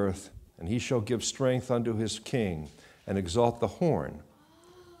of the earth, and he shall give strength unto his king, and exalt the horn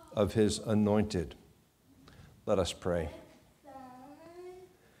of his anointed. Let us pray.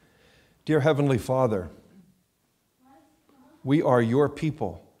 Dear Heavenly Father, we are your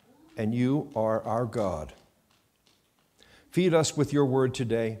people, and you are our God. Feed us with your word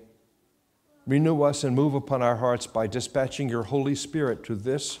today. Renew us and move upon our hearts by dispatching your Holy Spirit to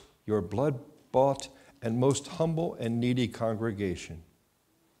this, your blood-bought and most humble and needy congregation.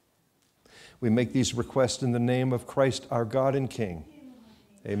 We make these requests in the name of Christ, our God and King.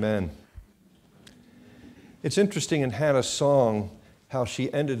 Amen. It's interesting in Hannah's song how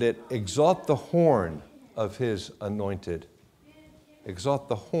she ended it, exalt the horn of his anointed. Exalt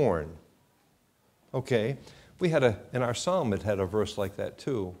the horn. Okay, in our psalm it had a verse like that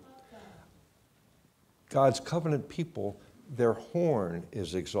too. God's covenant people, their horn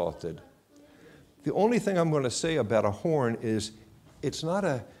is exalted. The only thing I'm going to say about a horn is it's not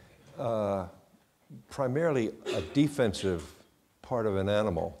primarily a defensive part of an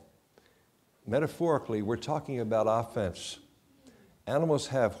animal. Metaphorically, we're talking about offense. Animals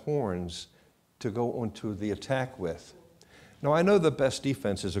have horns to go onto the attack with. Now, I know the best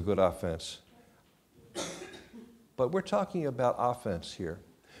defense is a good offense, but we're talking about offense here.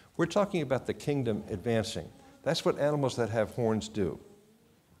 We're talking about the kingdom advancing. That's what animals that have horns do.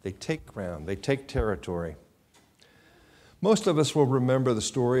 They take ground, they take territory. Most of us will remember the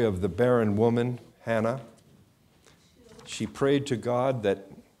story of the barren woman, Hannah. She prayed to God that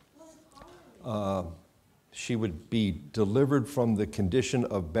she would be delivered from the condition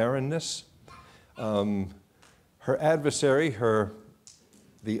of barrenness. Her adversary,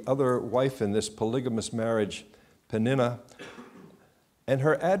 the other wife in this polygamous marriage, Peninnah, and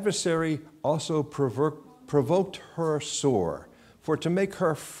her adversary also provoked her sore, for to make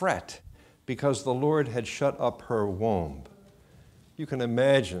her fret, because the Lord had shut up her womb. You can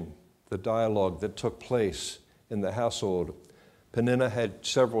imagine the dialogue that took place in the household. Peninnah had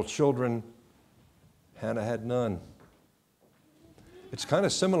several children. Hannah had none. It's kind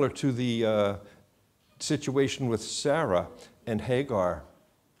of similar to the situation with Sarah and Hagar.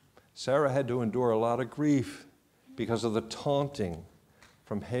 Sarah had to endure a lot of grief because of the taunting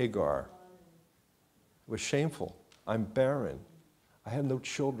from Hagar. It was shameful. I'm barren. I have no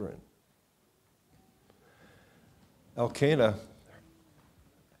children. Elkanah,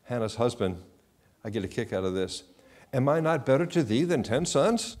 Hannah's husband, I get a kick out of this. Am I not better to thee than 10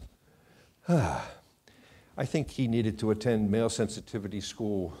 sons? I think he needed to attend male sensitivity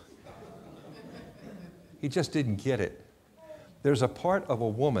school. He just didn't get it. There's a part of a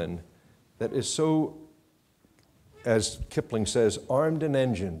woman that is so, as Kipling says, armed and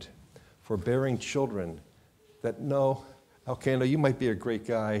engined for bearing children that no, Elkanah, you might be a great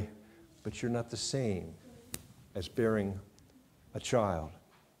guy, but you're not the same as bearing a child.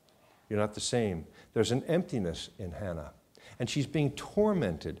 You're not the same. There's an emptiness in Hannah, and she's being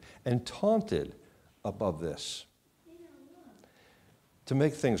tormented and taunted above this. To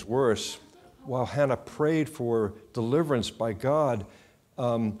make things worse, while Hannah prayed for deliverance by God,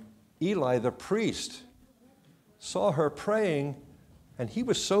 Eli the priest saw her praying And he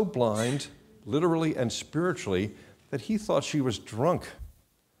was so blind, literally and spiritually, that he thought she was drunk.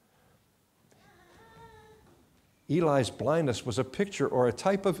 Eli's blindness was a picture or a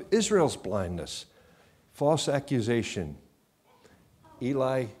type of Israel's blindness. False accusation.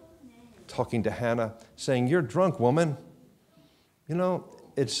 Eli talking to Hannah, saying, "You're drunk, woman." You know,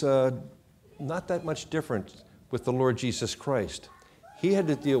 it's not that much different with the Lord Jesus Christ. He had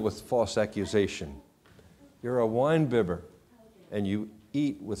to deal with false accusation. You're a winebibber, and you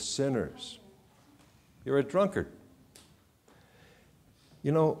eat with sinners. You're a drunkard.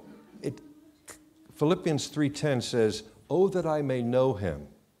 You know, Philippians 3:10 says, "Oh, that I may know him,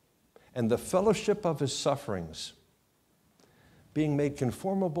 and the fellowship of his sufferings, being made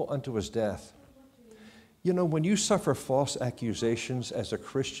conformable unto his death." You know, when you suffer false accusations as a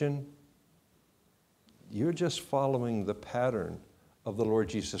Christian, you're just following the pattern of the Lord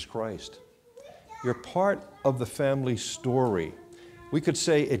Jesus Christ. You're part of the family story. We could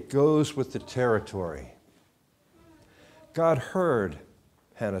say it goes with the territory. God heard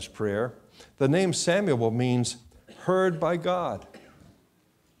Hannah's prayer. The name Samuel means heard by God.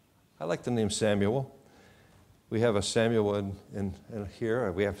 I like the name Samuel. We have a Samuel in here.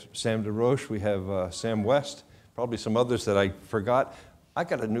 We have Sam DeRoche. We have Sam West. Probably some others that I forgot. I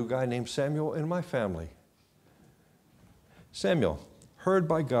got a new guy named Samuel in my family. Samuel, heard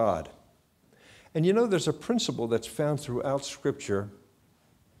by God. And you know, there's a principle that's found throughout Scripture.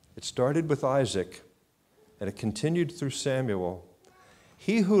 It started with Isaac, and it continued through Samuel.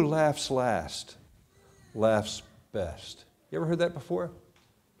 He who laughs last laughs best. You ever heard that before?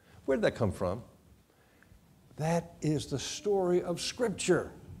 Where did that come from? That is the story of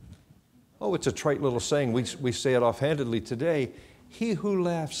Scripture. Oh, it's a trite little saying. We say it offhandedly today. He who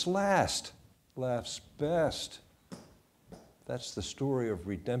laughs last laughs best. That's the story of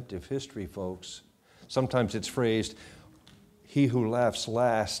redemptive history, folks. Sometimes it's phrased, he who laughs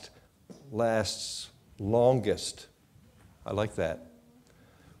last lasts longest. I like that.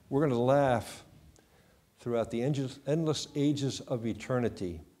 We're going to laugh throughout the endless ages of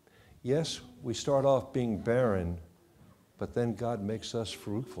eternity. Yes, we start off being barren, but then God makes us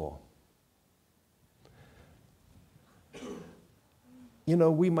fruitful. You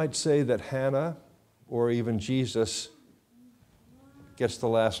know, we might say that Hannah, or even Jesus, gets the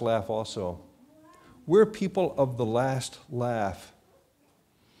last laugh also. We're people of the last laugh.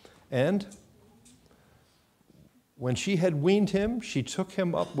 And when she had weaned him, she took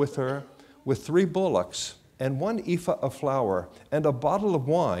him up with her with 3 bullocks and 1 ephah of flour and a bottle of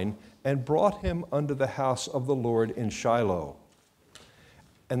wine, and brought him unto the house of the Lord in Shiloh.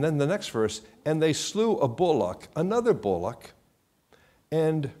 And then the next verse, and they slew a bullock, another bullock,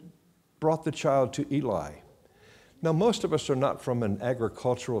 and brought the child to Eli. Now, most of us are not from an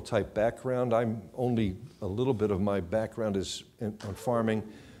agricultural type background. I'm only a little bit of my background is on farming.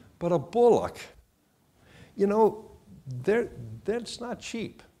 But a bullock, you know, that's not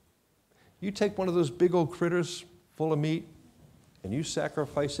cheap. You take one of those big old critters full of meat, and you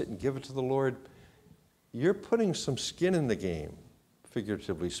sacrifice it and give it to the Lord, you're putting some skin in the game,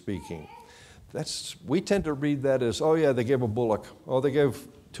 figuratively speaking. We tend to read that as, oh yeah, they gave a bullock. Oh, they gave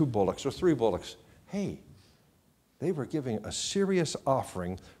 2 bullocks or 3 bullocks. Hey, they were giving a serious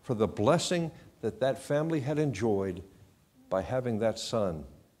offering for the blessing that family had enjoyed by having that son.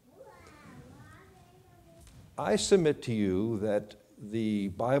 I submit to you that the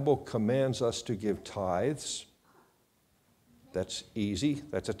Bible commands us to give tithes. That's easy.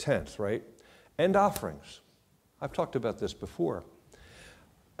 That's a tenth, right? And offerings. I've talked about this before.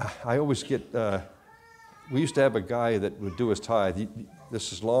 I always get, we used to have a guy that would do his tithe.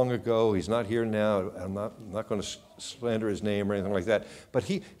 This is long ago. He's not here now. I'm not going to slander his name or anything like that. But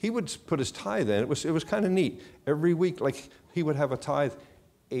he would put his tithe in. It was kind of neat. Every week, like, he would have a tithe,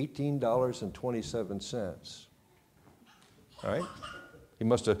 $18.27. All right? He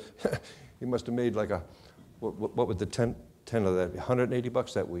must have made like a, what would the 10 of that be?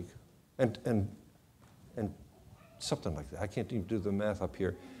 $180 that week. And something like that. I can't even do the math up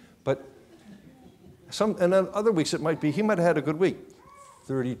here. But and then other weeks it might be, he might have had a good week.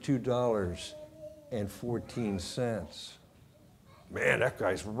 $32.14. Man, that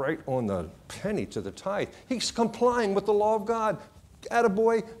guy's right on the penny to the tithe. He's complying with the law of God.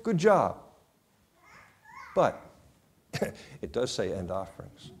 Attaboy, good job. But it does say and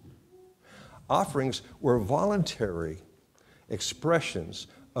offerings. Offerings were voluntary expressions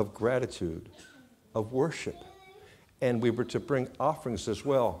of gratitude, of worship. And we were to bring offerings as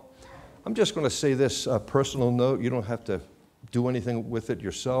well. I'm just going to say this personal note. You don't have to do anything with it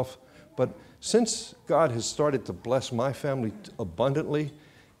yourself. But since God has started to bless my family abundantly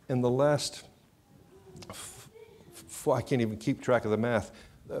in the last I can't even keep track of the math.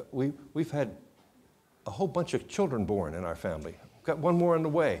 We've had a whole bunch of children born in our family. Got one more on the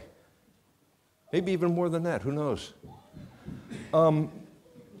way. Maybe even more than that, who knows?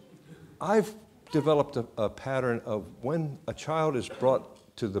 I've developed a pattern of when a child is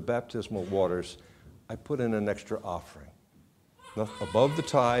brought to the baptismal waters, I put in an extra offering. Above the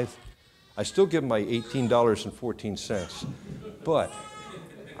tithe, I still give my $18.14, but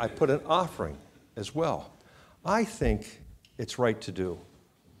I put an offering as well. I think it's right to do.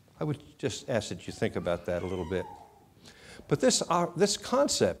 I would just ask that you think about that a little bit. But this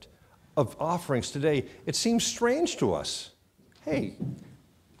concept of offerings today, it seems strange to us. Hey,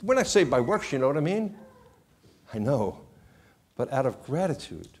 we're not saved by works, you know what I mean? I know. But out of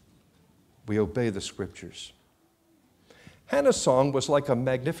gratitude, we obey the scriptures. Hannah's song was like a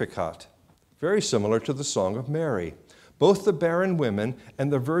Magnificat, very similar to the song of Mary. Both the barren women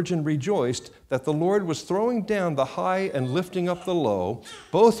and the virgin rejoiced that the Lord was throwing down the high and lifting up the low.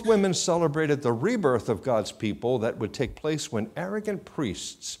 Both women celebrated the rebirth of God's people that would take place when arrogant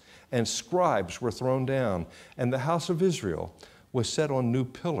priests and scribes were thrown down, and the house of Israel was set on new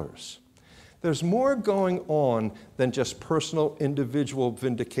pillars. There's more going on than just personal individual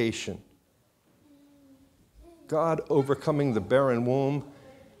vindication. God overcoming the barren womb,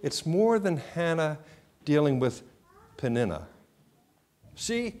 it's more than Hannah dealing with Peninnah.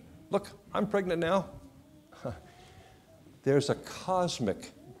 See, look, I'm pregnant now. There's a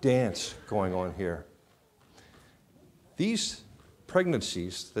cosmic dance going on here. These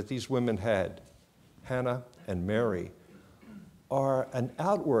pregnancies that these women had, Hannah and Mary, are an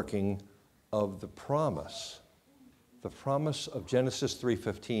outworking of the promise of Genesis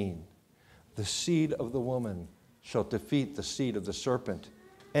 3:15. The seed of the woman shall defeat the seed of the serpent.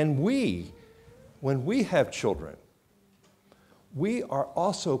 And when we have children, we are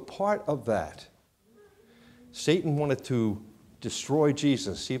also part of that. Satan wanted to destroy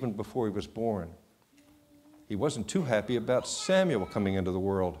Jesus even before he was born. He wasn't too happy about Samuel coming into the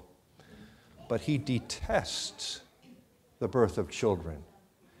world, but he detests the birth of children.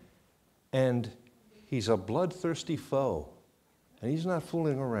 And he's a bloodthirsty foe, and he's not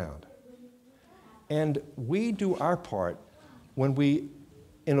fooling around. And we do our part when we,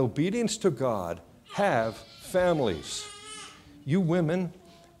 in obedience to God, have families. You women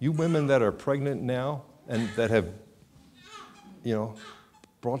that are pregnant now and that have,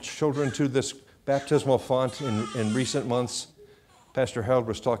 brought children to this baptismal font in recent months, Pastor Harold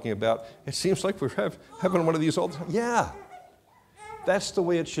was talking about, it seems like we're having one of these all the time. Yeah, that's the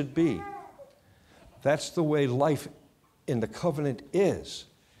way it should be. That's the way life in the covenant is.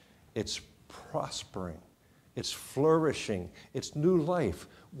 It's prospering. It's flourishing. It's new life.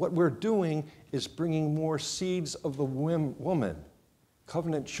 What we're doing is bringing more seeds of the woman,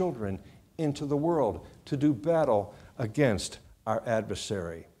 covenant children, into the world to do battle against our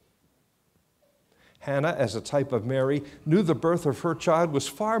adversary. Hannah, as a type of Mary, knew the birth of her child was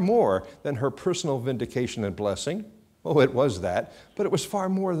far more than her personal vindication and blessing. Oh, it was that, but it was far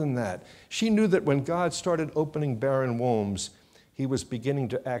more than that. She knew that when God started opening barren wombs, he was beginning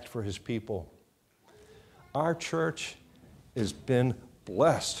to act for his people. Our church has been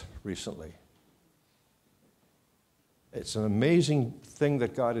blessed recently. It's an amazing thing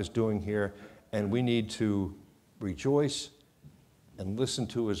that God is doing here, and we need to rejoice and listen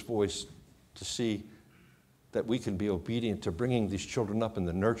to his voice to see that we can be obedient to bringing these children up in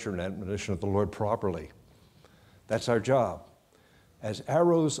the nurture and admonition of the Lord properly. That's our job. As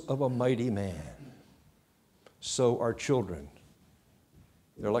arrows of a mighty man, so are children.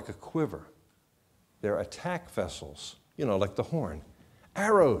 They're like a quiver. They're attack vessels, like the horn.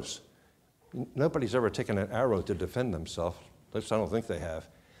 Arrows. Nobody's ever taken an arrow to defend themselves. At least I don't think they have.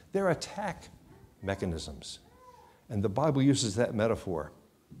 They're attack mechanisms. And the Bible uses that metaphor.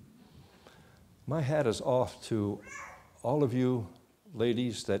 My hat is off to all of you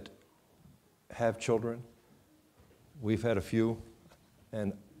ladies that have children. We've had a few.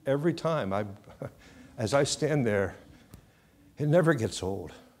 And every time, as I stand there, it never gets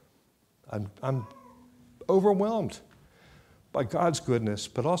old. I'm overwhelmed by God's goodness,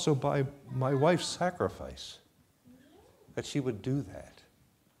 but also by my wife's sacrifice, that she would do that,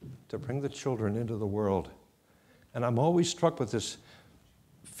 to bring the children into the world. And I'm always struck with this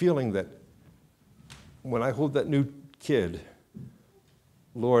feeling that when I hold that new kid,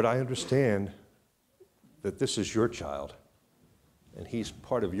 Lord, I understand that this is your child, and he's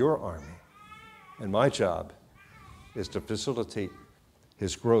part of your army. And my job is to facilitate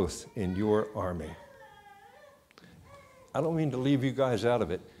his growth in your army. I don't mean to leave you guys out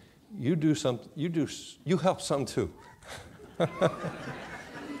of it. You do some, you help some too.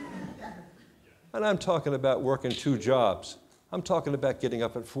 And I'm talking about working 2 jobs. I'm talking about getting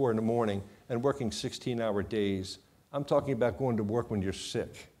up at 4 in the morning and working 16-hour days. I'm talking about going to work when you're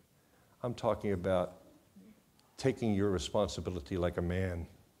sick. I'm talking about taking your responsibility like a man.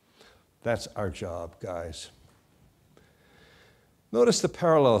 That's our job, guys. Notice the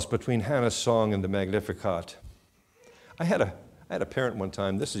parallels between Hannah's song and the Magnificat. I had a parent one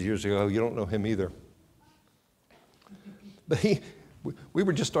time, this is years ago, you don't know him either. But we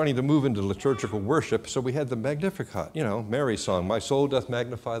were just starting to move into liturgical worship, so we had the Magnificat, you know, Mary's song, "My soul doth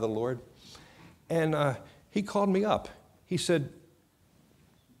magnify the Lord." And he called me up. He said,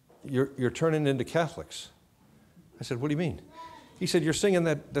 you're turning into Catholics. I said, "What do you mean?" He said, "You're singing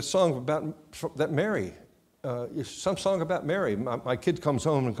that song about that Mary, some song about Mary. My kid comes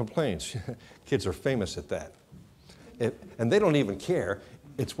home and complains." Kids are famous at that. And they don't even care.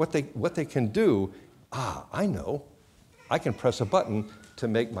 It's what they can do. I know. I can press a button to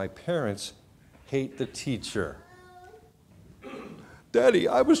make my parents hate the teacher. "Daddy,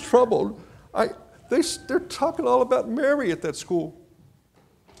 I was troubled. They're talking all about Mary at that school."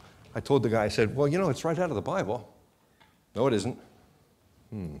 I told the guy, I said, "Well, you know, it's right out of the Bible." "No, it isn't."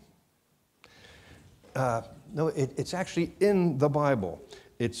 No, it's actually in the Bible.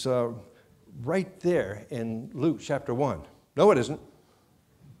 It's right there in Luke chapter 1. "No, it isn't."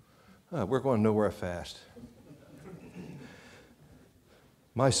 We're going nowhere fast.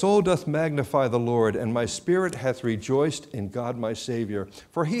 "My soul doth magnify the Lord, and my spirit hath rejoiced in God my Savior,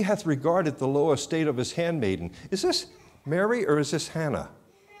 for he hath regarded the low estate of his handmaiden." Is this Mary or is this Hannah?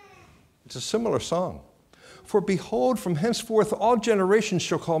 It's a similar song. "For behold, from henceforth all generations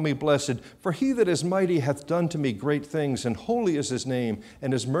shall call me blessed, for he that is mighty hath done to me great things, and holy is his name,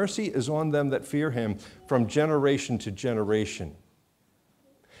 and his mercy is on them that fear him from generation to generation.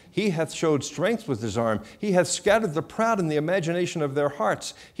 He hath showed strength with his arm. He hath scattered the proud in the imagination of their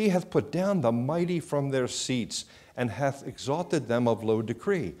hearts. He hath put down the mighty from their seats, and hath exalted them of low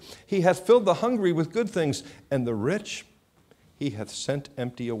decree. He hath filled the hungry with good things, and the rich he hath sent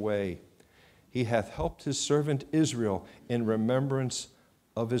empty away. He hath helped his servant Israel in remembrance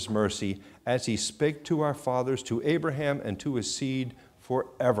of his mercy, as he spake to our fathers, to Abraham, and to his seed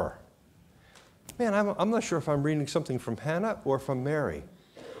forever." Man, I'm not sure if I'm reading something from Hannah or from Mary.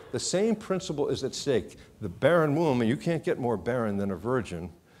 The same principle is at stake. The barren womb, and you can't get more barren than a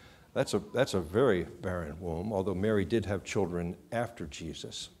virgin. That's a very barren womb, although Mary did have children after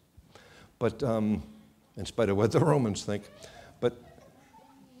Jesus. But in spite of what the Romans think. But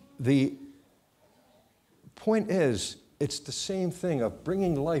the point is, it's the same thing of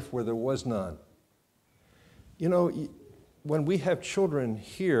bringing life where there was none. You know, when we have children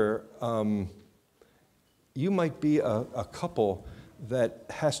here, you might be a couple that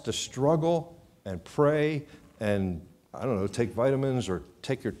has to struggle and pray and, I don't know, take vitamins or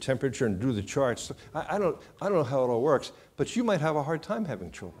take your temperature and do the charts. I don't know how it all works, but you might have a hard time having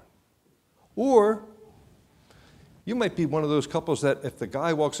children. Or you might be one of those couples that if the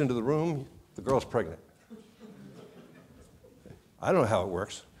guy walks into the room, the girl's pregnant. I don't know how it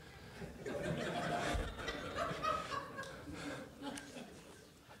works.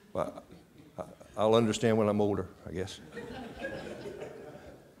 Well, I'll understand when I'm older, I guess.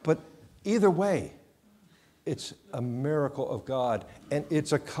 But either way, it's a miracle of God, and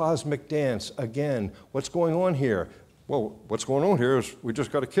it's a cosmic dance. Again, what's going on here? Well, what's going on here is we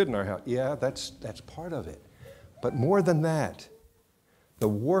just got a kid in our house. Yeah, that's part of it. But more than that, the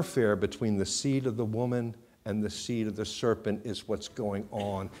warfare between the seed of the woman and the seed of the serpent is what's going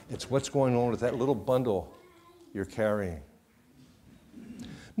on. It's what's going on with that little bundle you're carrying.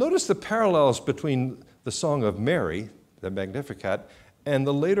 Notice the parallels between the song of Mary, the Magnificat, and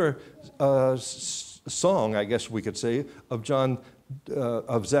the later song, I guess we could say, of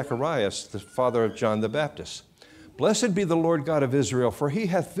Zacharias, the father of John the Baptist. "Blessed be the Lord God of Israel, for he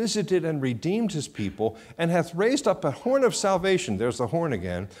hath visited and redeemed his people, and hath raised up a horn of salvation," there's the horn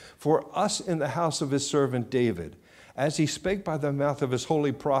again, "for us in the house of his servant David, as he spake by the mouth of his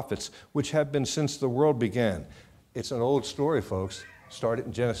holy prophets, which have been since the world began." It's an old story, folks. Started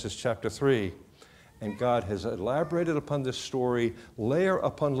in Genesis chapter 3. And God has elaborated upon this story layer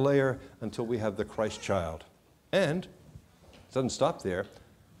upon layer until we have the Christ child. And it doesn't stop there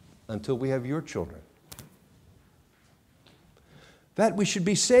until we have your children. That we should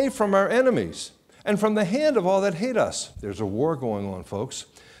be saved from our enemies and from the hand of all that hate us. There's a war going on, folks.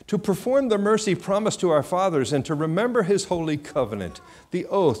 To perform the mercy promised to our fathers and to remember his holy covenant, the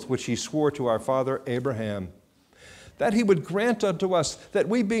oath which he swore to our father Abraham, that he would grant unto us that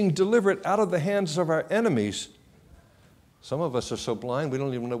we, being delivered out of the hands of our enemies — some of us are so blind we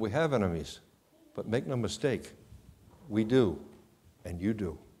don't even know we have enemies, but make no mistake, we do, and you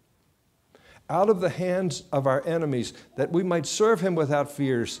do — out of the hands of our enemies, that we might serve him without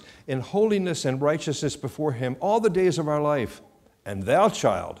fears, in holiness and righteousness before him all the days of our life. And thou,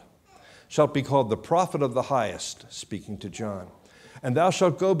 child, shalt be called the prophet of the highest, speaking to John. And thou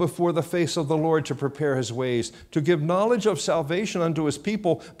shalt go before the face of the Lord to prepare his ways, to give knowledge of salvation unto his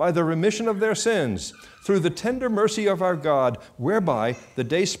people by the remission of their sins, through the tender mercy of our God, whereby the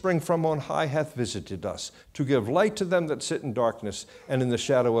dayspring from on high hath visited us, to give light to them that sit in darkness and in the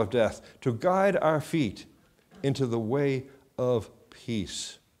shadow of death, to guide our feet into the way of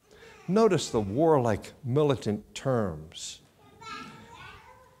peace. Notice the warlike, militant terms.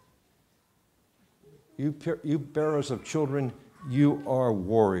 You bearers of children, you are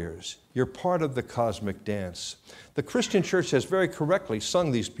warriors. You're part of the cosmic dance. The Christian church has very correctly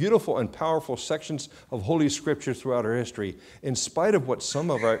sung these beautiful and powerful sections of Holy Scripture throughout our history, in spite of what some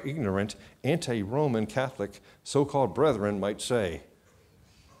of our ignorant, anti-Roman Catholic so-called brethren might say.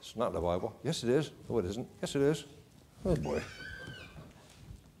 It's not in the Bible. Yes, it is. No, it isn't. Yes, it is. Oh, boy.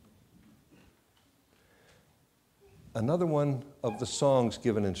 Another one of the songs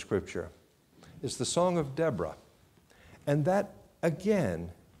given in Scripture is the Song of Deborah. And that,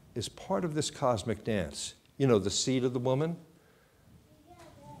 again, is part of this cosmic dance. You know, the seed of the woman,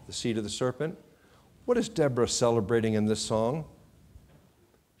 the seed of the serpent. What is Deborah celebrating in this song?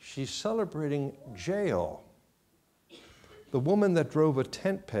 She's celebrating Jael, the woman that drove a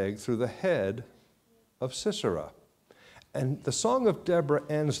tent peg through the head of Sisera. And the Song of Deborah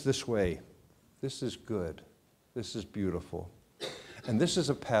ends this way. This is good. This is beautiful. And this is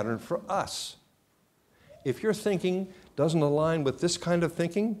a pattern for us. If your thinking doesn't align with this kind of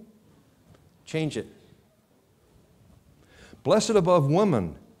thinking, change it. Blessed above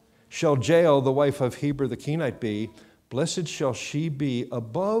woman shall Jael, the wife of Heber the Kenite, be. Blessed shall she be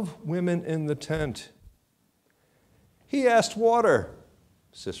above women in the tent. He asked water,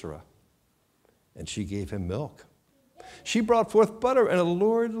 Sisera, and she gave him milk. She brought forth butter in a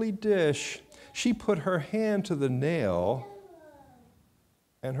lordly dish. She put her hand to the nail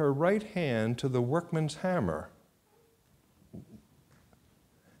and her right hand to the workman's hammer.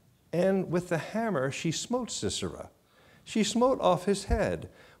 And with the hammer she smote Sisera. She smote off his head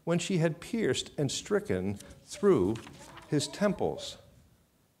when she had pierced and stricken through his temples.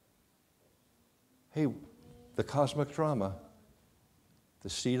 Hey, the cosmic drama, the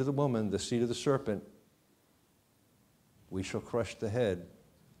seed of the woman, the seed of the serpent, we shall crush the head,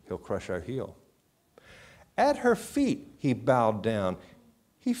 he'll crush our heel. At her feet he bowed down.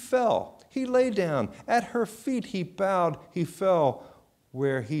 He fell. He lay down. At her feet he bowed. He fell.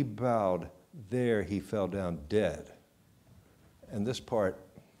 Where he bowed, there he fell down dead. And this part,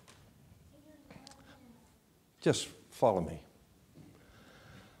 just follow me.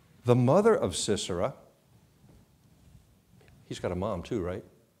 The mother of Sisera, he's got a mom too, right?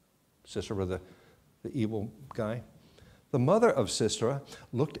 Sisera, the evil guy. The mother of Sisera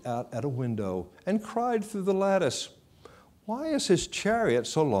looked out at a window and cried through the lattice, "Why is his chariot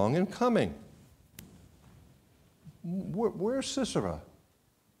so long in coming?" Where's Sisera?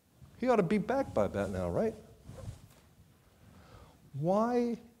 He ought to be back by that now, right?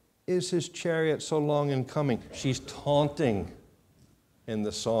 Why is his chariot so long in coming? She's taunting in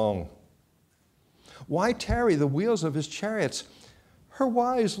the song. Why tarry the wheels of his chariots? Her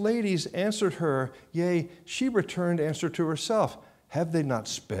wise ladies answered her, yea, she returned answer to herself. Have they not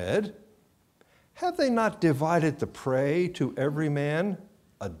sped? Have they not divided the prey to every man,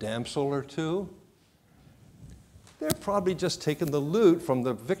 a damsel or two? They're probably just taking the loot from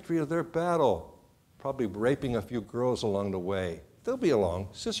the victory of their battle, probably raping a few girls along the way. They'll be along.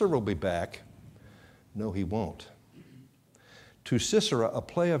 Sisera will be back. No, he won't. To Sisera, a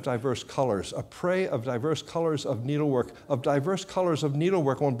play of diverse colors, a prey of diverse colors of needlework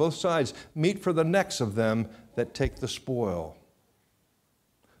on both sides, meet for the necks of them that take the spoil.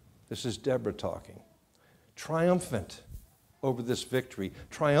 This is Deborah talking, triumphant over this victory,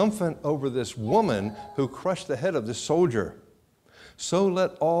 triumphant over this woman who crushed the head of this soldier. So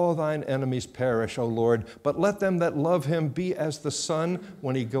let all thine enemies perish, O Lord, but let them that love him be as the sun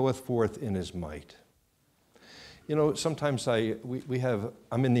when he goeth forth in his might. You know, sometimes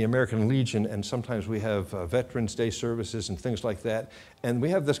I'm in the American Legion, and sometimes we have Veterans Day services and things like that, and we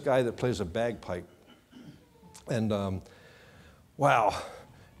have this guy that plays a bagpipe. And wow,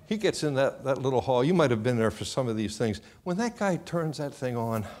 he gets in that little hall. You might have been there for some of these things. When that guy turns that thing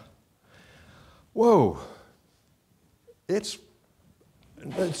on, whoa, it's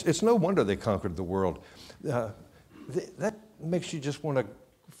no wonder they conquered the world. That makes you just want to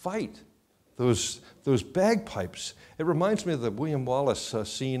fight. Those bagpipes. It reminds me of the William Wallace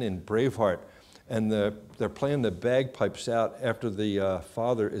scene in Braveheart, and they're playing the bagpipes out after the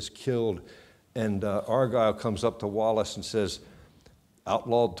father is killed, And Argyle comes up to Wallace and says,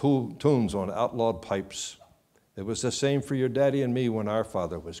 outlawed tunes on outlawed pipes. It was the same for your daddy and me when our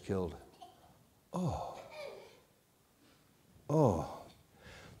father was killed. Oh.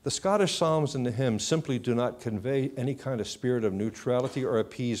 The Scottish psalms and the hymns simply do not convey any kind of spirit of neutrality or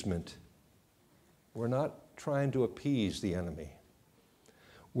appeasement. We're not trying to appease the enemy.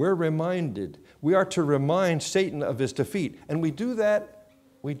 We are to remind Satan of his defeat. And we do that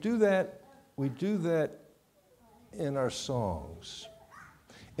in our songs,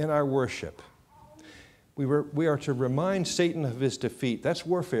 in our worship. We are to remind Satan of his defeat. That's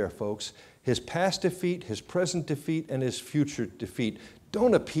warfare, folks. His past defeat, his present defeat, and his future defeat.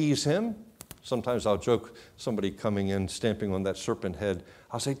 Don't appease him. Sometimes I'll joke, somebody coming in, stamping on that serpent head.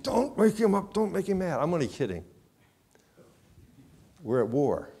 I'll say, don't wake him up, don't make him mad. I'm only kidding. We're at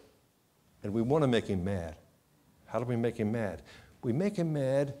war, and we want to make him mad. How do we make him mad? We make him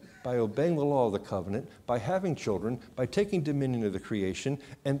mad by obeying the law of the covenant, by having children, by taking dominion of the creation,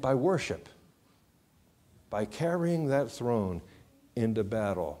 and by worship. By carrying that throne into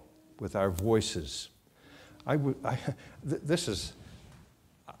battle with our voices. When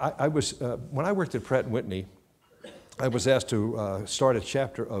I worked at Pratt & Whitney, I was asked to start a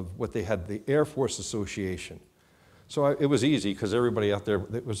chapter of what they had, the Air Force Association. So it was easy because everybody out there,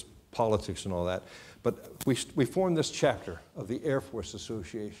 it was politics and all that. But we formed this chapter of the Air Force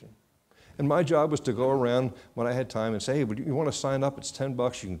Association. And my job was to go around when I had time and say, hey, you want to sign up? It's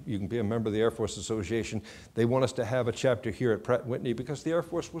 $10. You can be a member of the Air Force Association. They want us to have a chapter here at Pratt & Whitney because the Air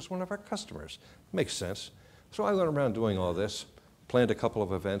Force was one of our customers. Makes sense. So I went around doing all this, planned a couple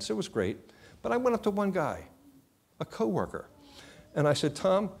of events. It was great. But I went up to one guy, a coworker, and I said,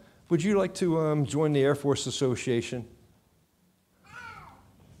 Tom, would you like to join the Air Force Association?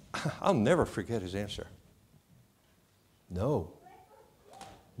 I'll never forget his answer. No,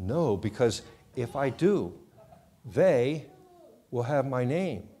 because if I do, they will have my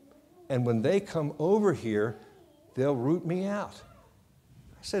name. And when they come over here, they'll root me out.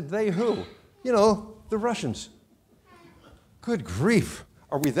 I said, they who? You know, the Russians. Good grief.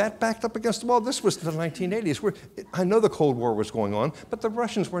 Are we that backed up against the wall? This was the 1980s. I know the Cold War was going on, but the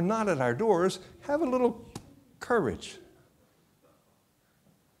Russians were not at our doors. Have a little courage.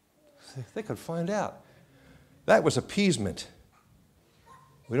 They could find out. That was appeasement.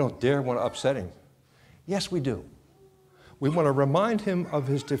 We don't dare want to upset him. Yes, we do. We want to remind him of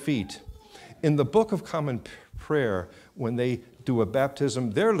his defeat. In the Book of Common Prayer, when they do a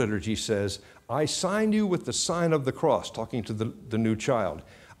baptism, their liturgy says, I sign you with the sign of the cross, talking to the new child.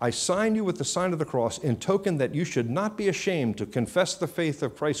 I sign you with the sign of the cross in token that you should not be ashamed to confess the faith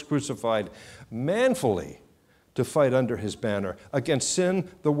of Christ crucified, manfully to fight under his banner against sin,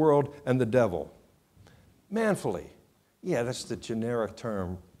 the world, and the devil. Manfully. Yeah, that's the generic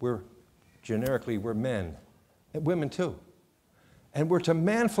term. We're men, and women too. And we're to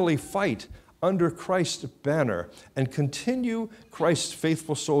manfully fight under Christ's banner and continue Christ's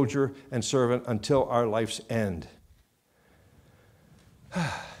faithful soldier and servant until our life's end.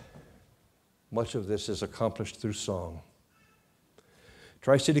 Much of this is accomplished through song.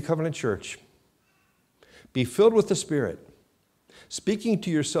 Tri-City Covenant Church, be filled with the Spirit, speaking to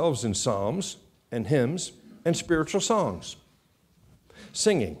yourselves in psalms and hymns and spiritual songs,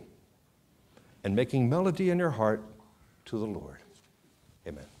 singing and making melody in your heart to the Lord.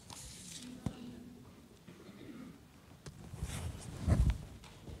 Amen.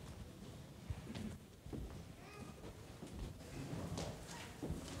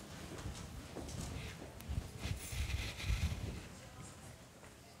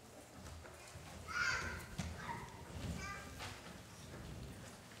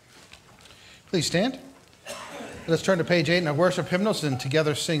 Please stand. Let's turn to page 8 in our worship hymnals and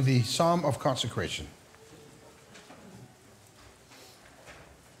together sing the Psalm of Consecration.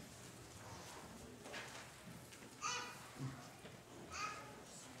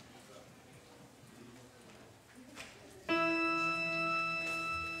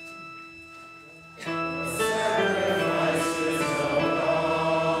 Amen.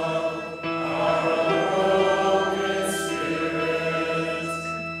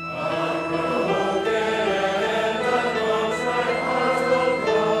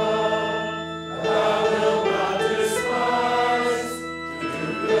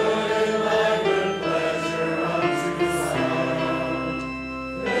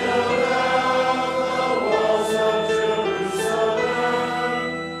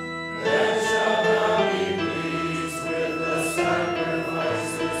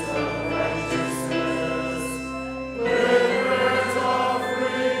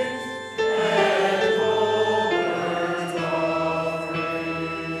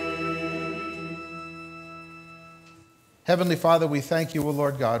 Heavenly Father, we thank you, O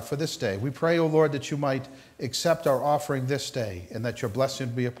Lord God, for this day. We pray, O Lord, that you might accept our offering this day and that your blessing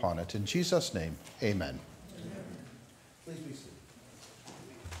be upon it. In Jesus' name, amen. Please be seated.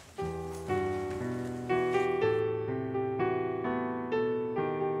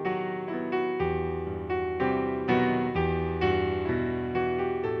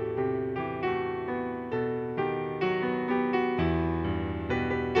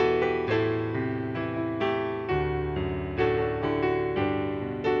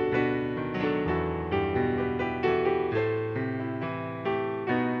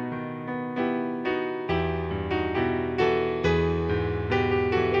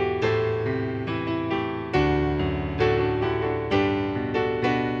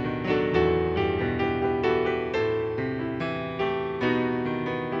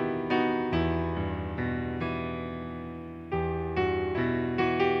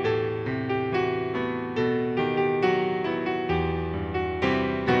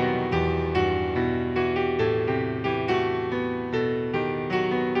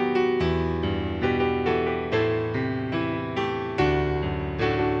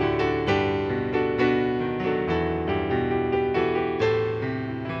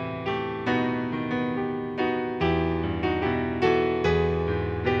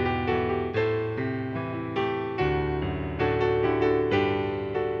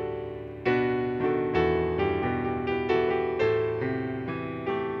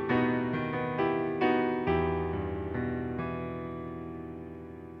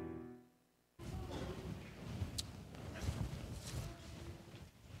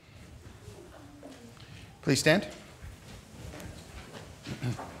 Please stand.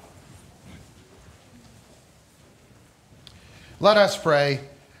 Let us pray.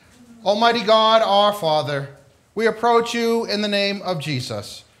 Almighty God, our Father, we approach you in the name of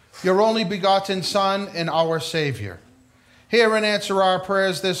Jesus, your only begotten Son and our Savior. Hear and answer our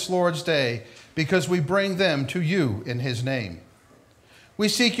prayers this Lord's Day, because we bring them to you in his name. We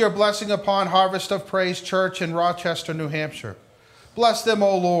seek your blessing upon Harvest of Praise Church in Rochester, New Hampshire. Bless them,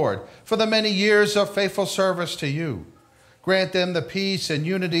 O Lord, for the many years of faithful service to you. Grant them the peace and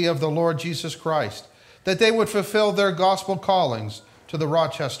unity of the Lord Jesus Christ, that they would fulfill their gospel callings to the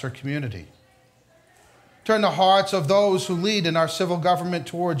Rochester community. Turn the hearts of those who lead in our civil government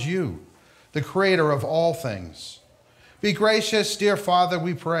towards you, the creator of all things. Be gracious, dear Father,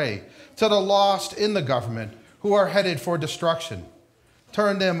 we pray, to the lost in the government who are headed for destruction.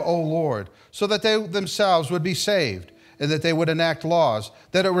 Turn them, O Lord, so that they themselves would be saved, and that they would enact laws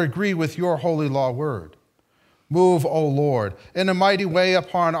that would agree with your holy law word. Move, O Lord, in a mighty way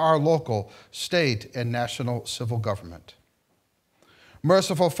upon our local, state, and national civil government.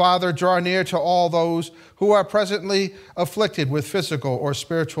 Merciful Father, draw near to all those who are presently afflicted with physical or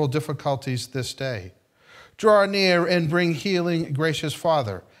spiritual difficulties this day. Draw near and bring healing, gracious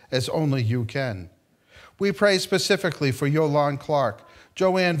Father, as only you can. We pray specifically for Yolande Clark,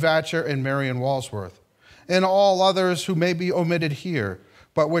 Joanne Vatcher, and Marion Walsworth, and all others who may be omitted here,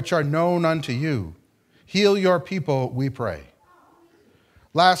 but which are known unto you. Heal your people, we pray.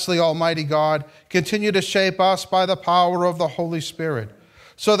 Lastly, Almighty God, continue to shape us by the power of the Holy Spirit,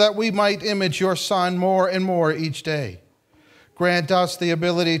 so that we might image your Son more and more each day. Grant us the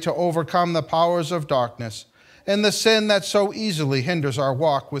ability to overcome the powers of darkness and the sin that so easily hinders our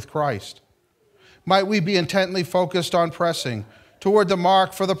walk with Christ. Might we be intently focused on pressing toward the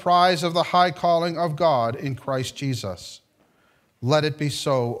mark for the prize of the high calling of God in Christ Jesus. Let it be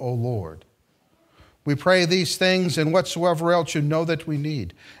so, O Lord. We pray these things and whatsoever else you know that we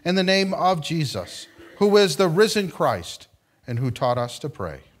need, in the name of Jesus, who is the risen Christ and who taught us to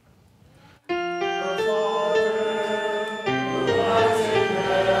pray.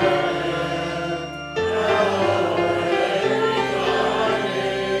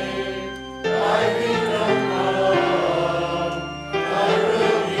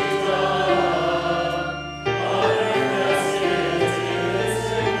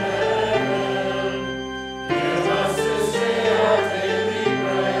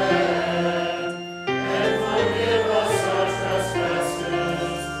 Forgive us our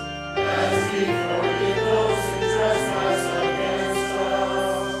trespasses,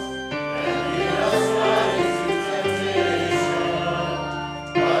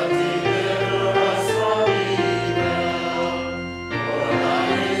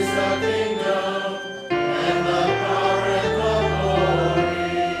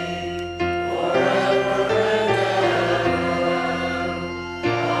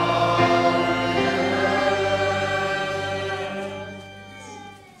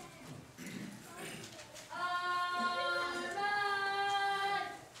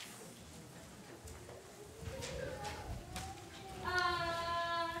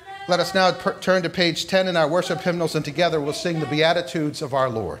 Let us now turn to page 10 in our worship hymnals, and together we'll sing the Beatitudes of our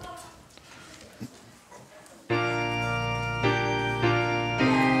Lord.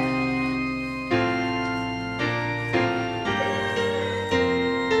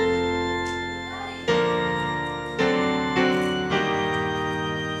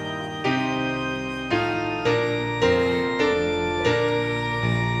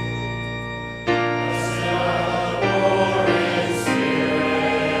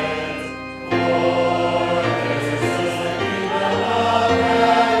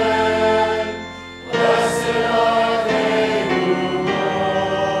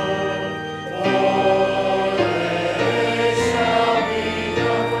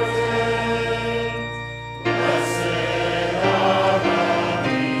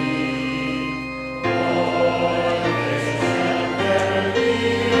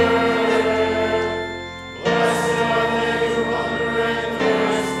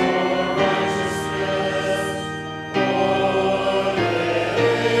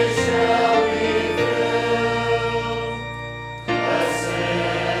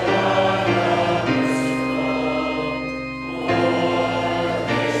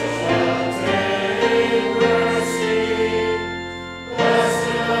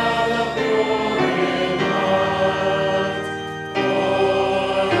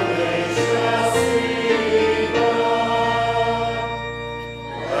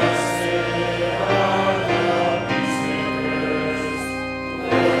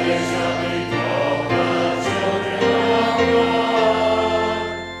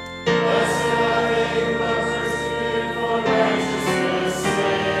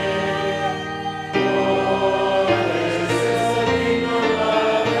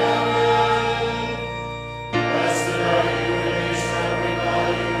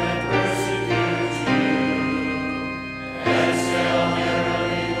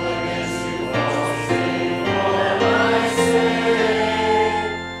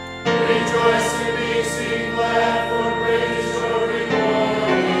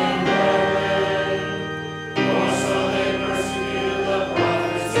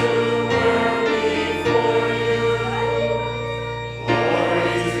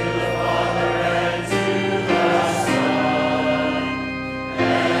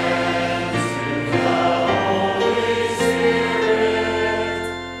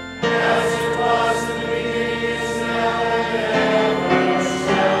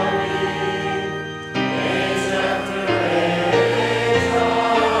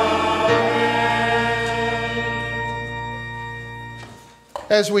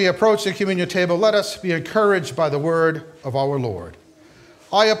 As we approach the communion table, let us be encouraged by the word of our Lord.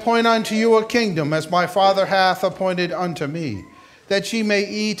 I appoint unto you a kingdom, as my Father hath appointed unto me, that ye may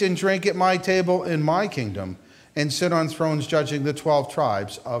eat and drink at my table in my kingdom, and sit on thrones judging the 12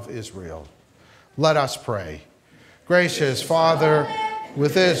 tribes of Israel. Let us pray. Gracious Father,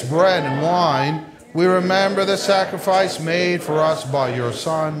 with this bread and wine, we remember the sacrifice made for us by your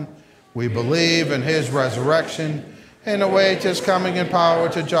Son. We believe in his resurrection and await his coming in power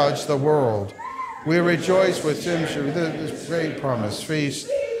to judge the world. We rejoice with him through this great promised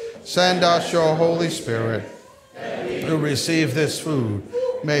feast. Send us your Holy Spirit, who receive this food,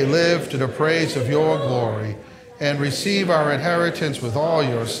 may live to the praise of your glory, and receive our inheritance with all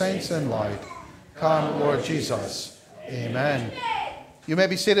your saints in light. Come, Lord Jesus. Amen. You may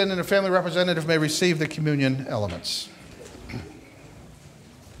be seated, and a family representative may receive the communion elements.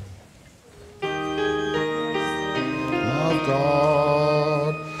 Of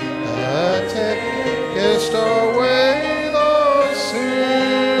God, that takest away the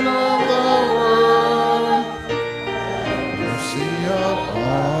sin of the world, mercy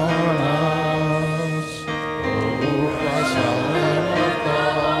upon us, O Christ, the Lamb of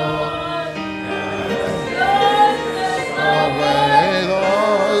God, away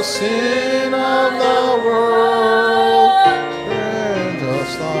the sin of the world, grant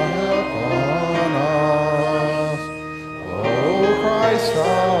us the help on us. Christ, the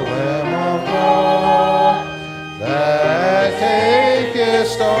Lamb of God, that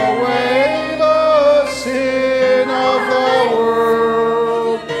takest away the sin of the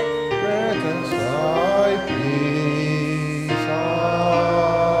world, grant us thy peace.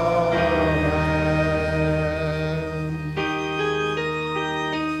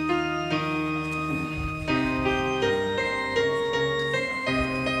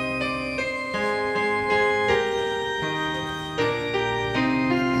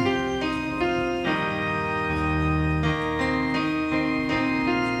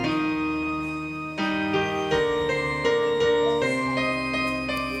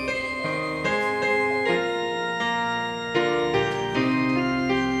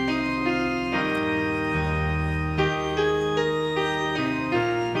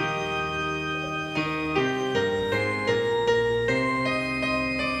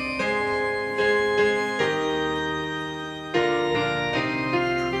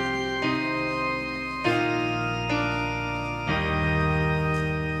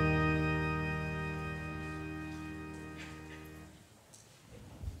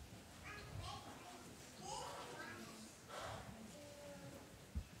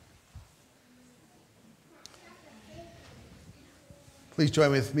 Please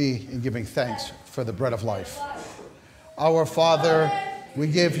join with me in giving thanks for the bread of life. Our Father, we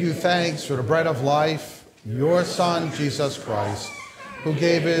give you thanks for the bread of life, your Son, Jesus Christ, who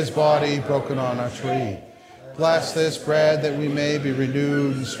gave his body broken on a tree. Bless this bread that we may be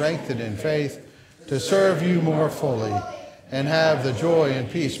renewed and strengthened in faith to serve you more fully and have the joy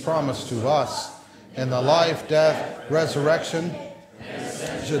and peace promised to us in the life, death, resurrection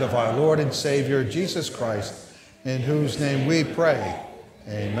of our Lord and Savior, Jesus Christ, in whose name we pray.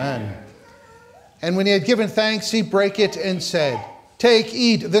 Amen. And when he had given thanks, he brake it and said, "Take,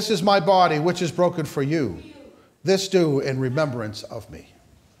 eat, this is my body, which is broken for you. This do in remembrance of me."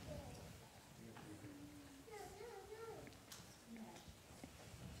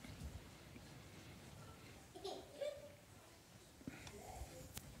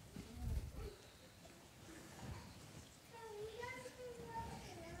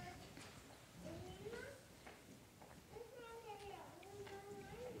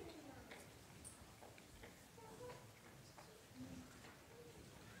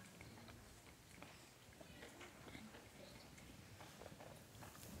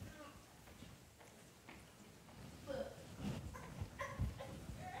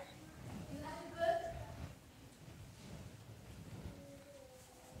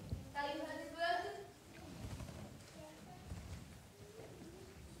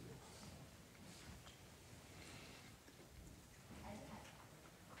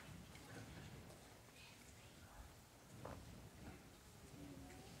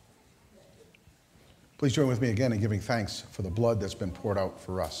 Please join with me again in giving thanks for the blood that's been poured out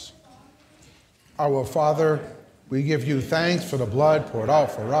for us. Our Father, we give you thanks for the blood poured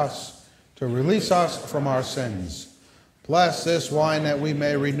out for us to release us from our sins. Bless this wine that we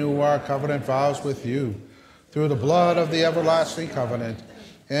may renew our covenant vows with you through the blood of the everlasting covenant,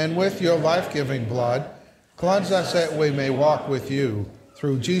 and with your life-giving blood, cleanse us that we may walk with you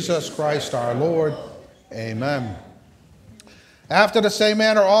through Jesus Christ our Lord. Amen. After the same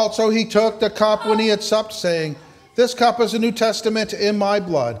manner also he took the cup when he had supped, saying, "This cup is the New Testament in my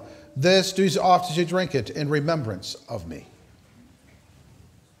blood. This do as often as you drink it in remembrance of me."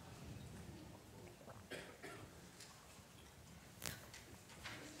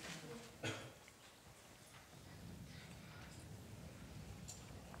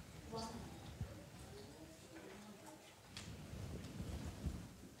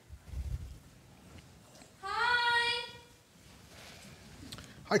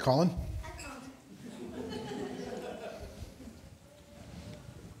 Hi, Colin.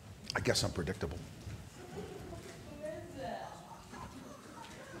 I guess I'm predictable.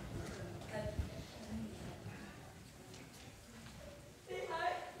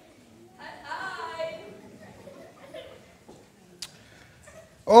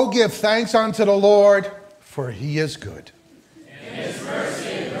 Oh, give thanks unto the Lord, for he is good. And his mercy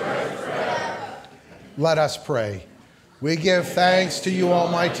endureth forever. Let us pray. We give thanks to you,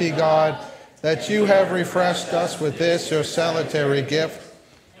 Almighty God, that you have refreshed us with this, your salutary gift,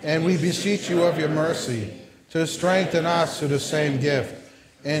 and we beseech you of your mercy to strengthen us through the same gift,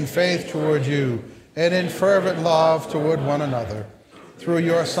 in faith toward you, and in fervent love toward one another, through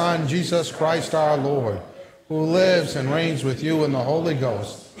your Son, Jesus Christ our Lord, who lives and reigns with you in the Holy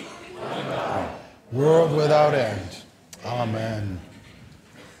Ghost, world without end. Amen.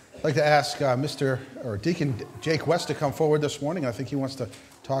 I'd like to ask Deacon Jake West to come forward this morning. I think he wants to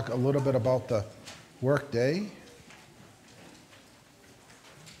talk a little bit about the work day.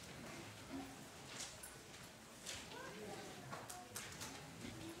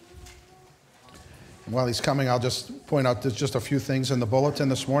 And while he's coming, I'll just point out there's just a few things in the bulletin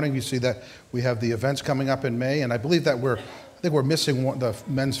this morning. You see that we have the events coming up in May, and I believe that we're missing the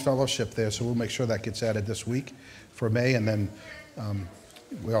men's fellowship there, so we'll make sure that gets added this week for May, and then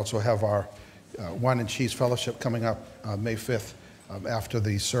we also have our wine and cheese fellowship coming up May 5th after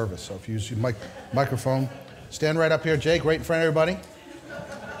the service. So if you use your microphone, stand right up here, Jake, right in front of everybody.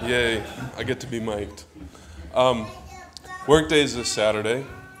 Yay, I get to be mic'd. Workday is this Saturday.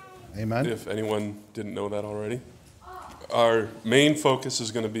 Amen. If anyone didn't know that already. Our main focus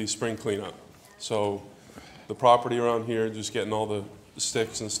is going to be spring cleanup. So the property around here, just getting all the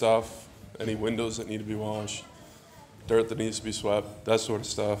sticks and stuff, any windows that need to be washed, dirt that needs to be swept, that sort of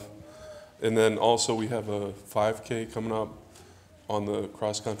stuff. And then also we have a 5K coming up on the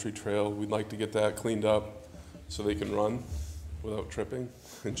cross-country trail. We'd like to get that cleaned up so they can run without tripping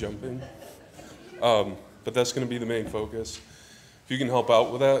and jumping. But that's going to be the main focus. If you can help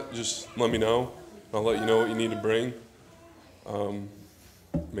out with that, just let me know. I'll let you know what you need to bring.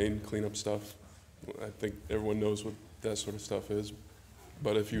 Main cleanup stuff. I think everyone knows what that sort of stuff is.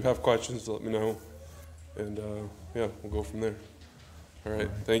 But if you have questions, let me know. And yeah, we'll go from there. All right,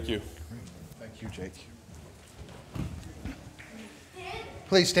 thank you. Thank you, Jake.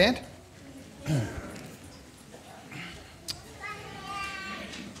 Please stand.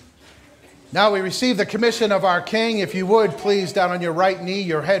 Now we receive the commission of our King. If you would, please, down on your right knee,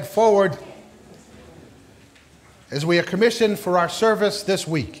 your head forward, as we are commissioned for our service this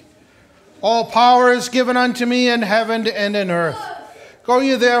week. All power is given unto me in heaven and in earth. Go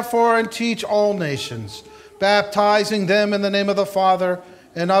ye therefore and teach all nations, baptizing them in the name of the Father,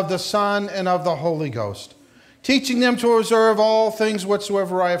 and of the Son, and of the Holy Ghost, teaching them to observe all things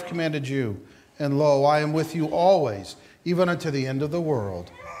whatsoever I have commanded you. And lo, I am with you always, even unto the end of the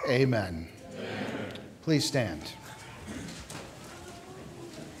world. Amen. Amen. Please stand.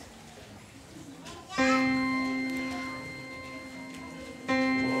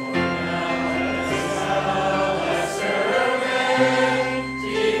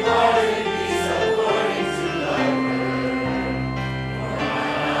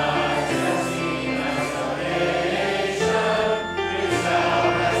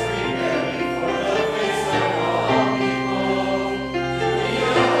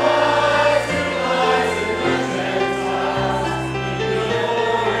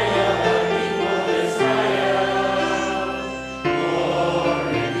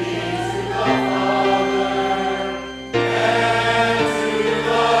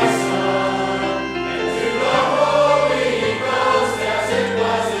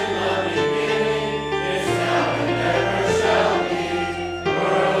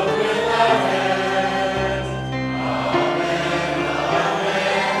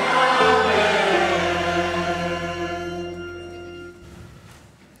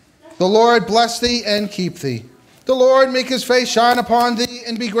 The Lord bless thee and keep thee. The Lord make his face shine upon thee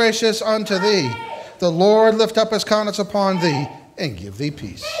and be gracious unto thee. The Lord lift up his countenance upon thee and give thee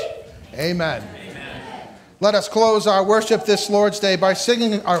peace. Amen. Amen. Let us close our worship this Lord's Day by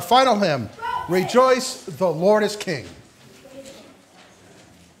singing our final hymn, Rejoice, the Lord is King.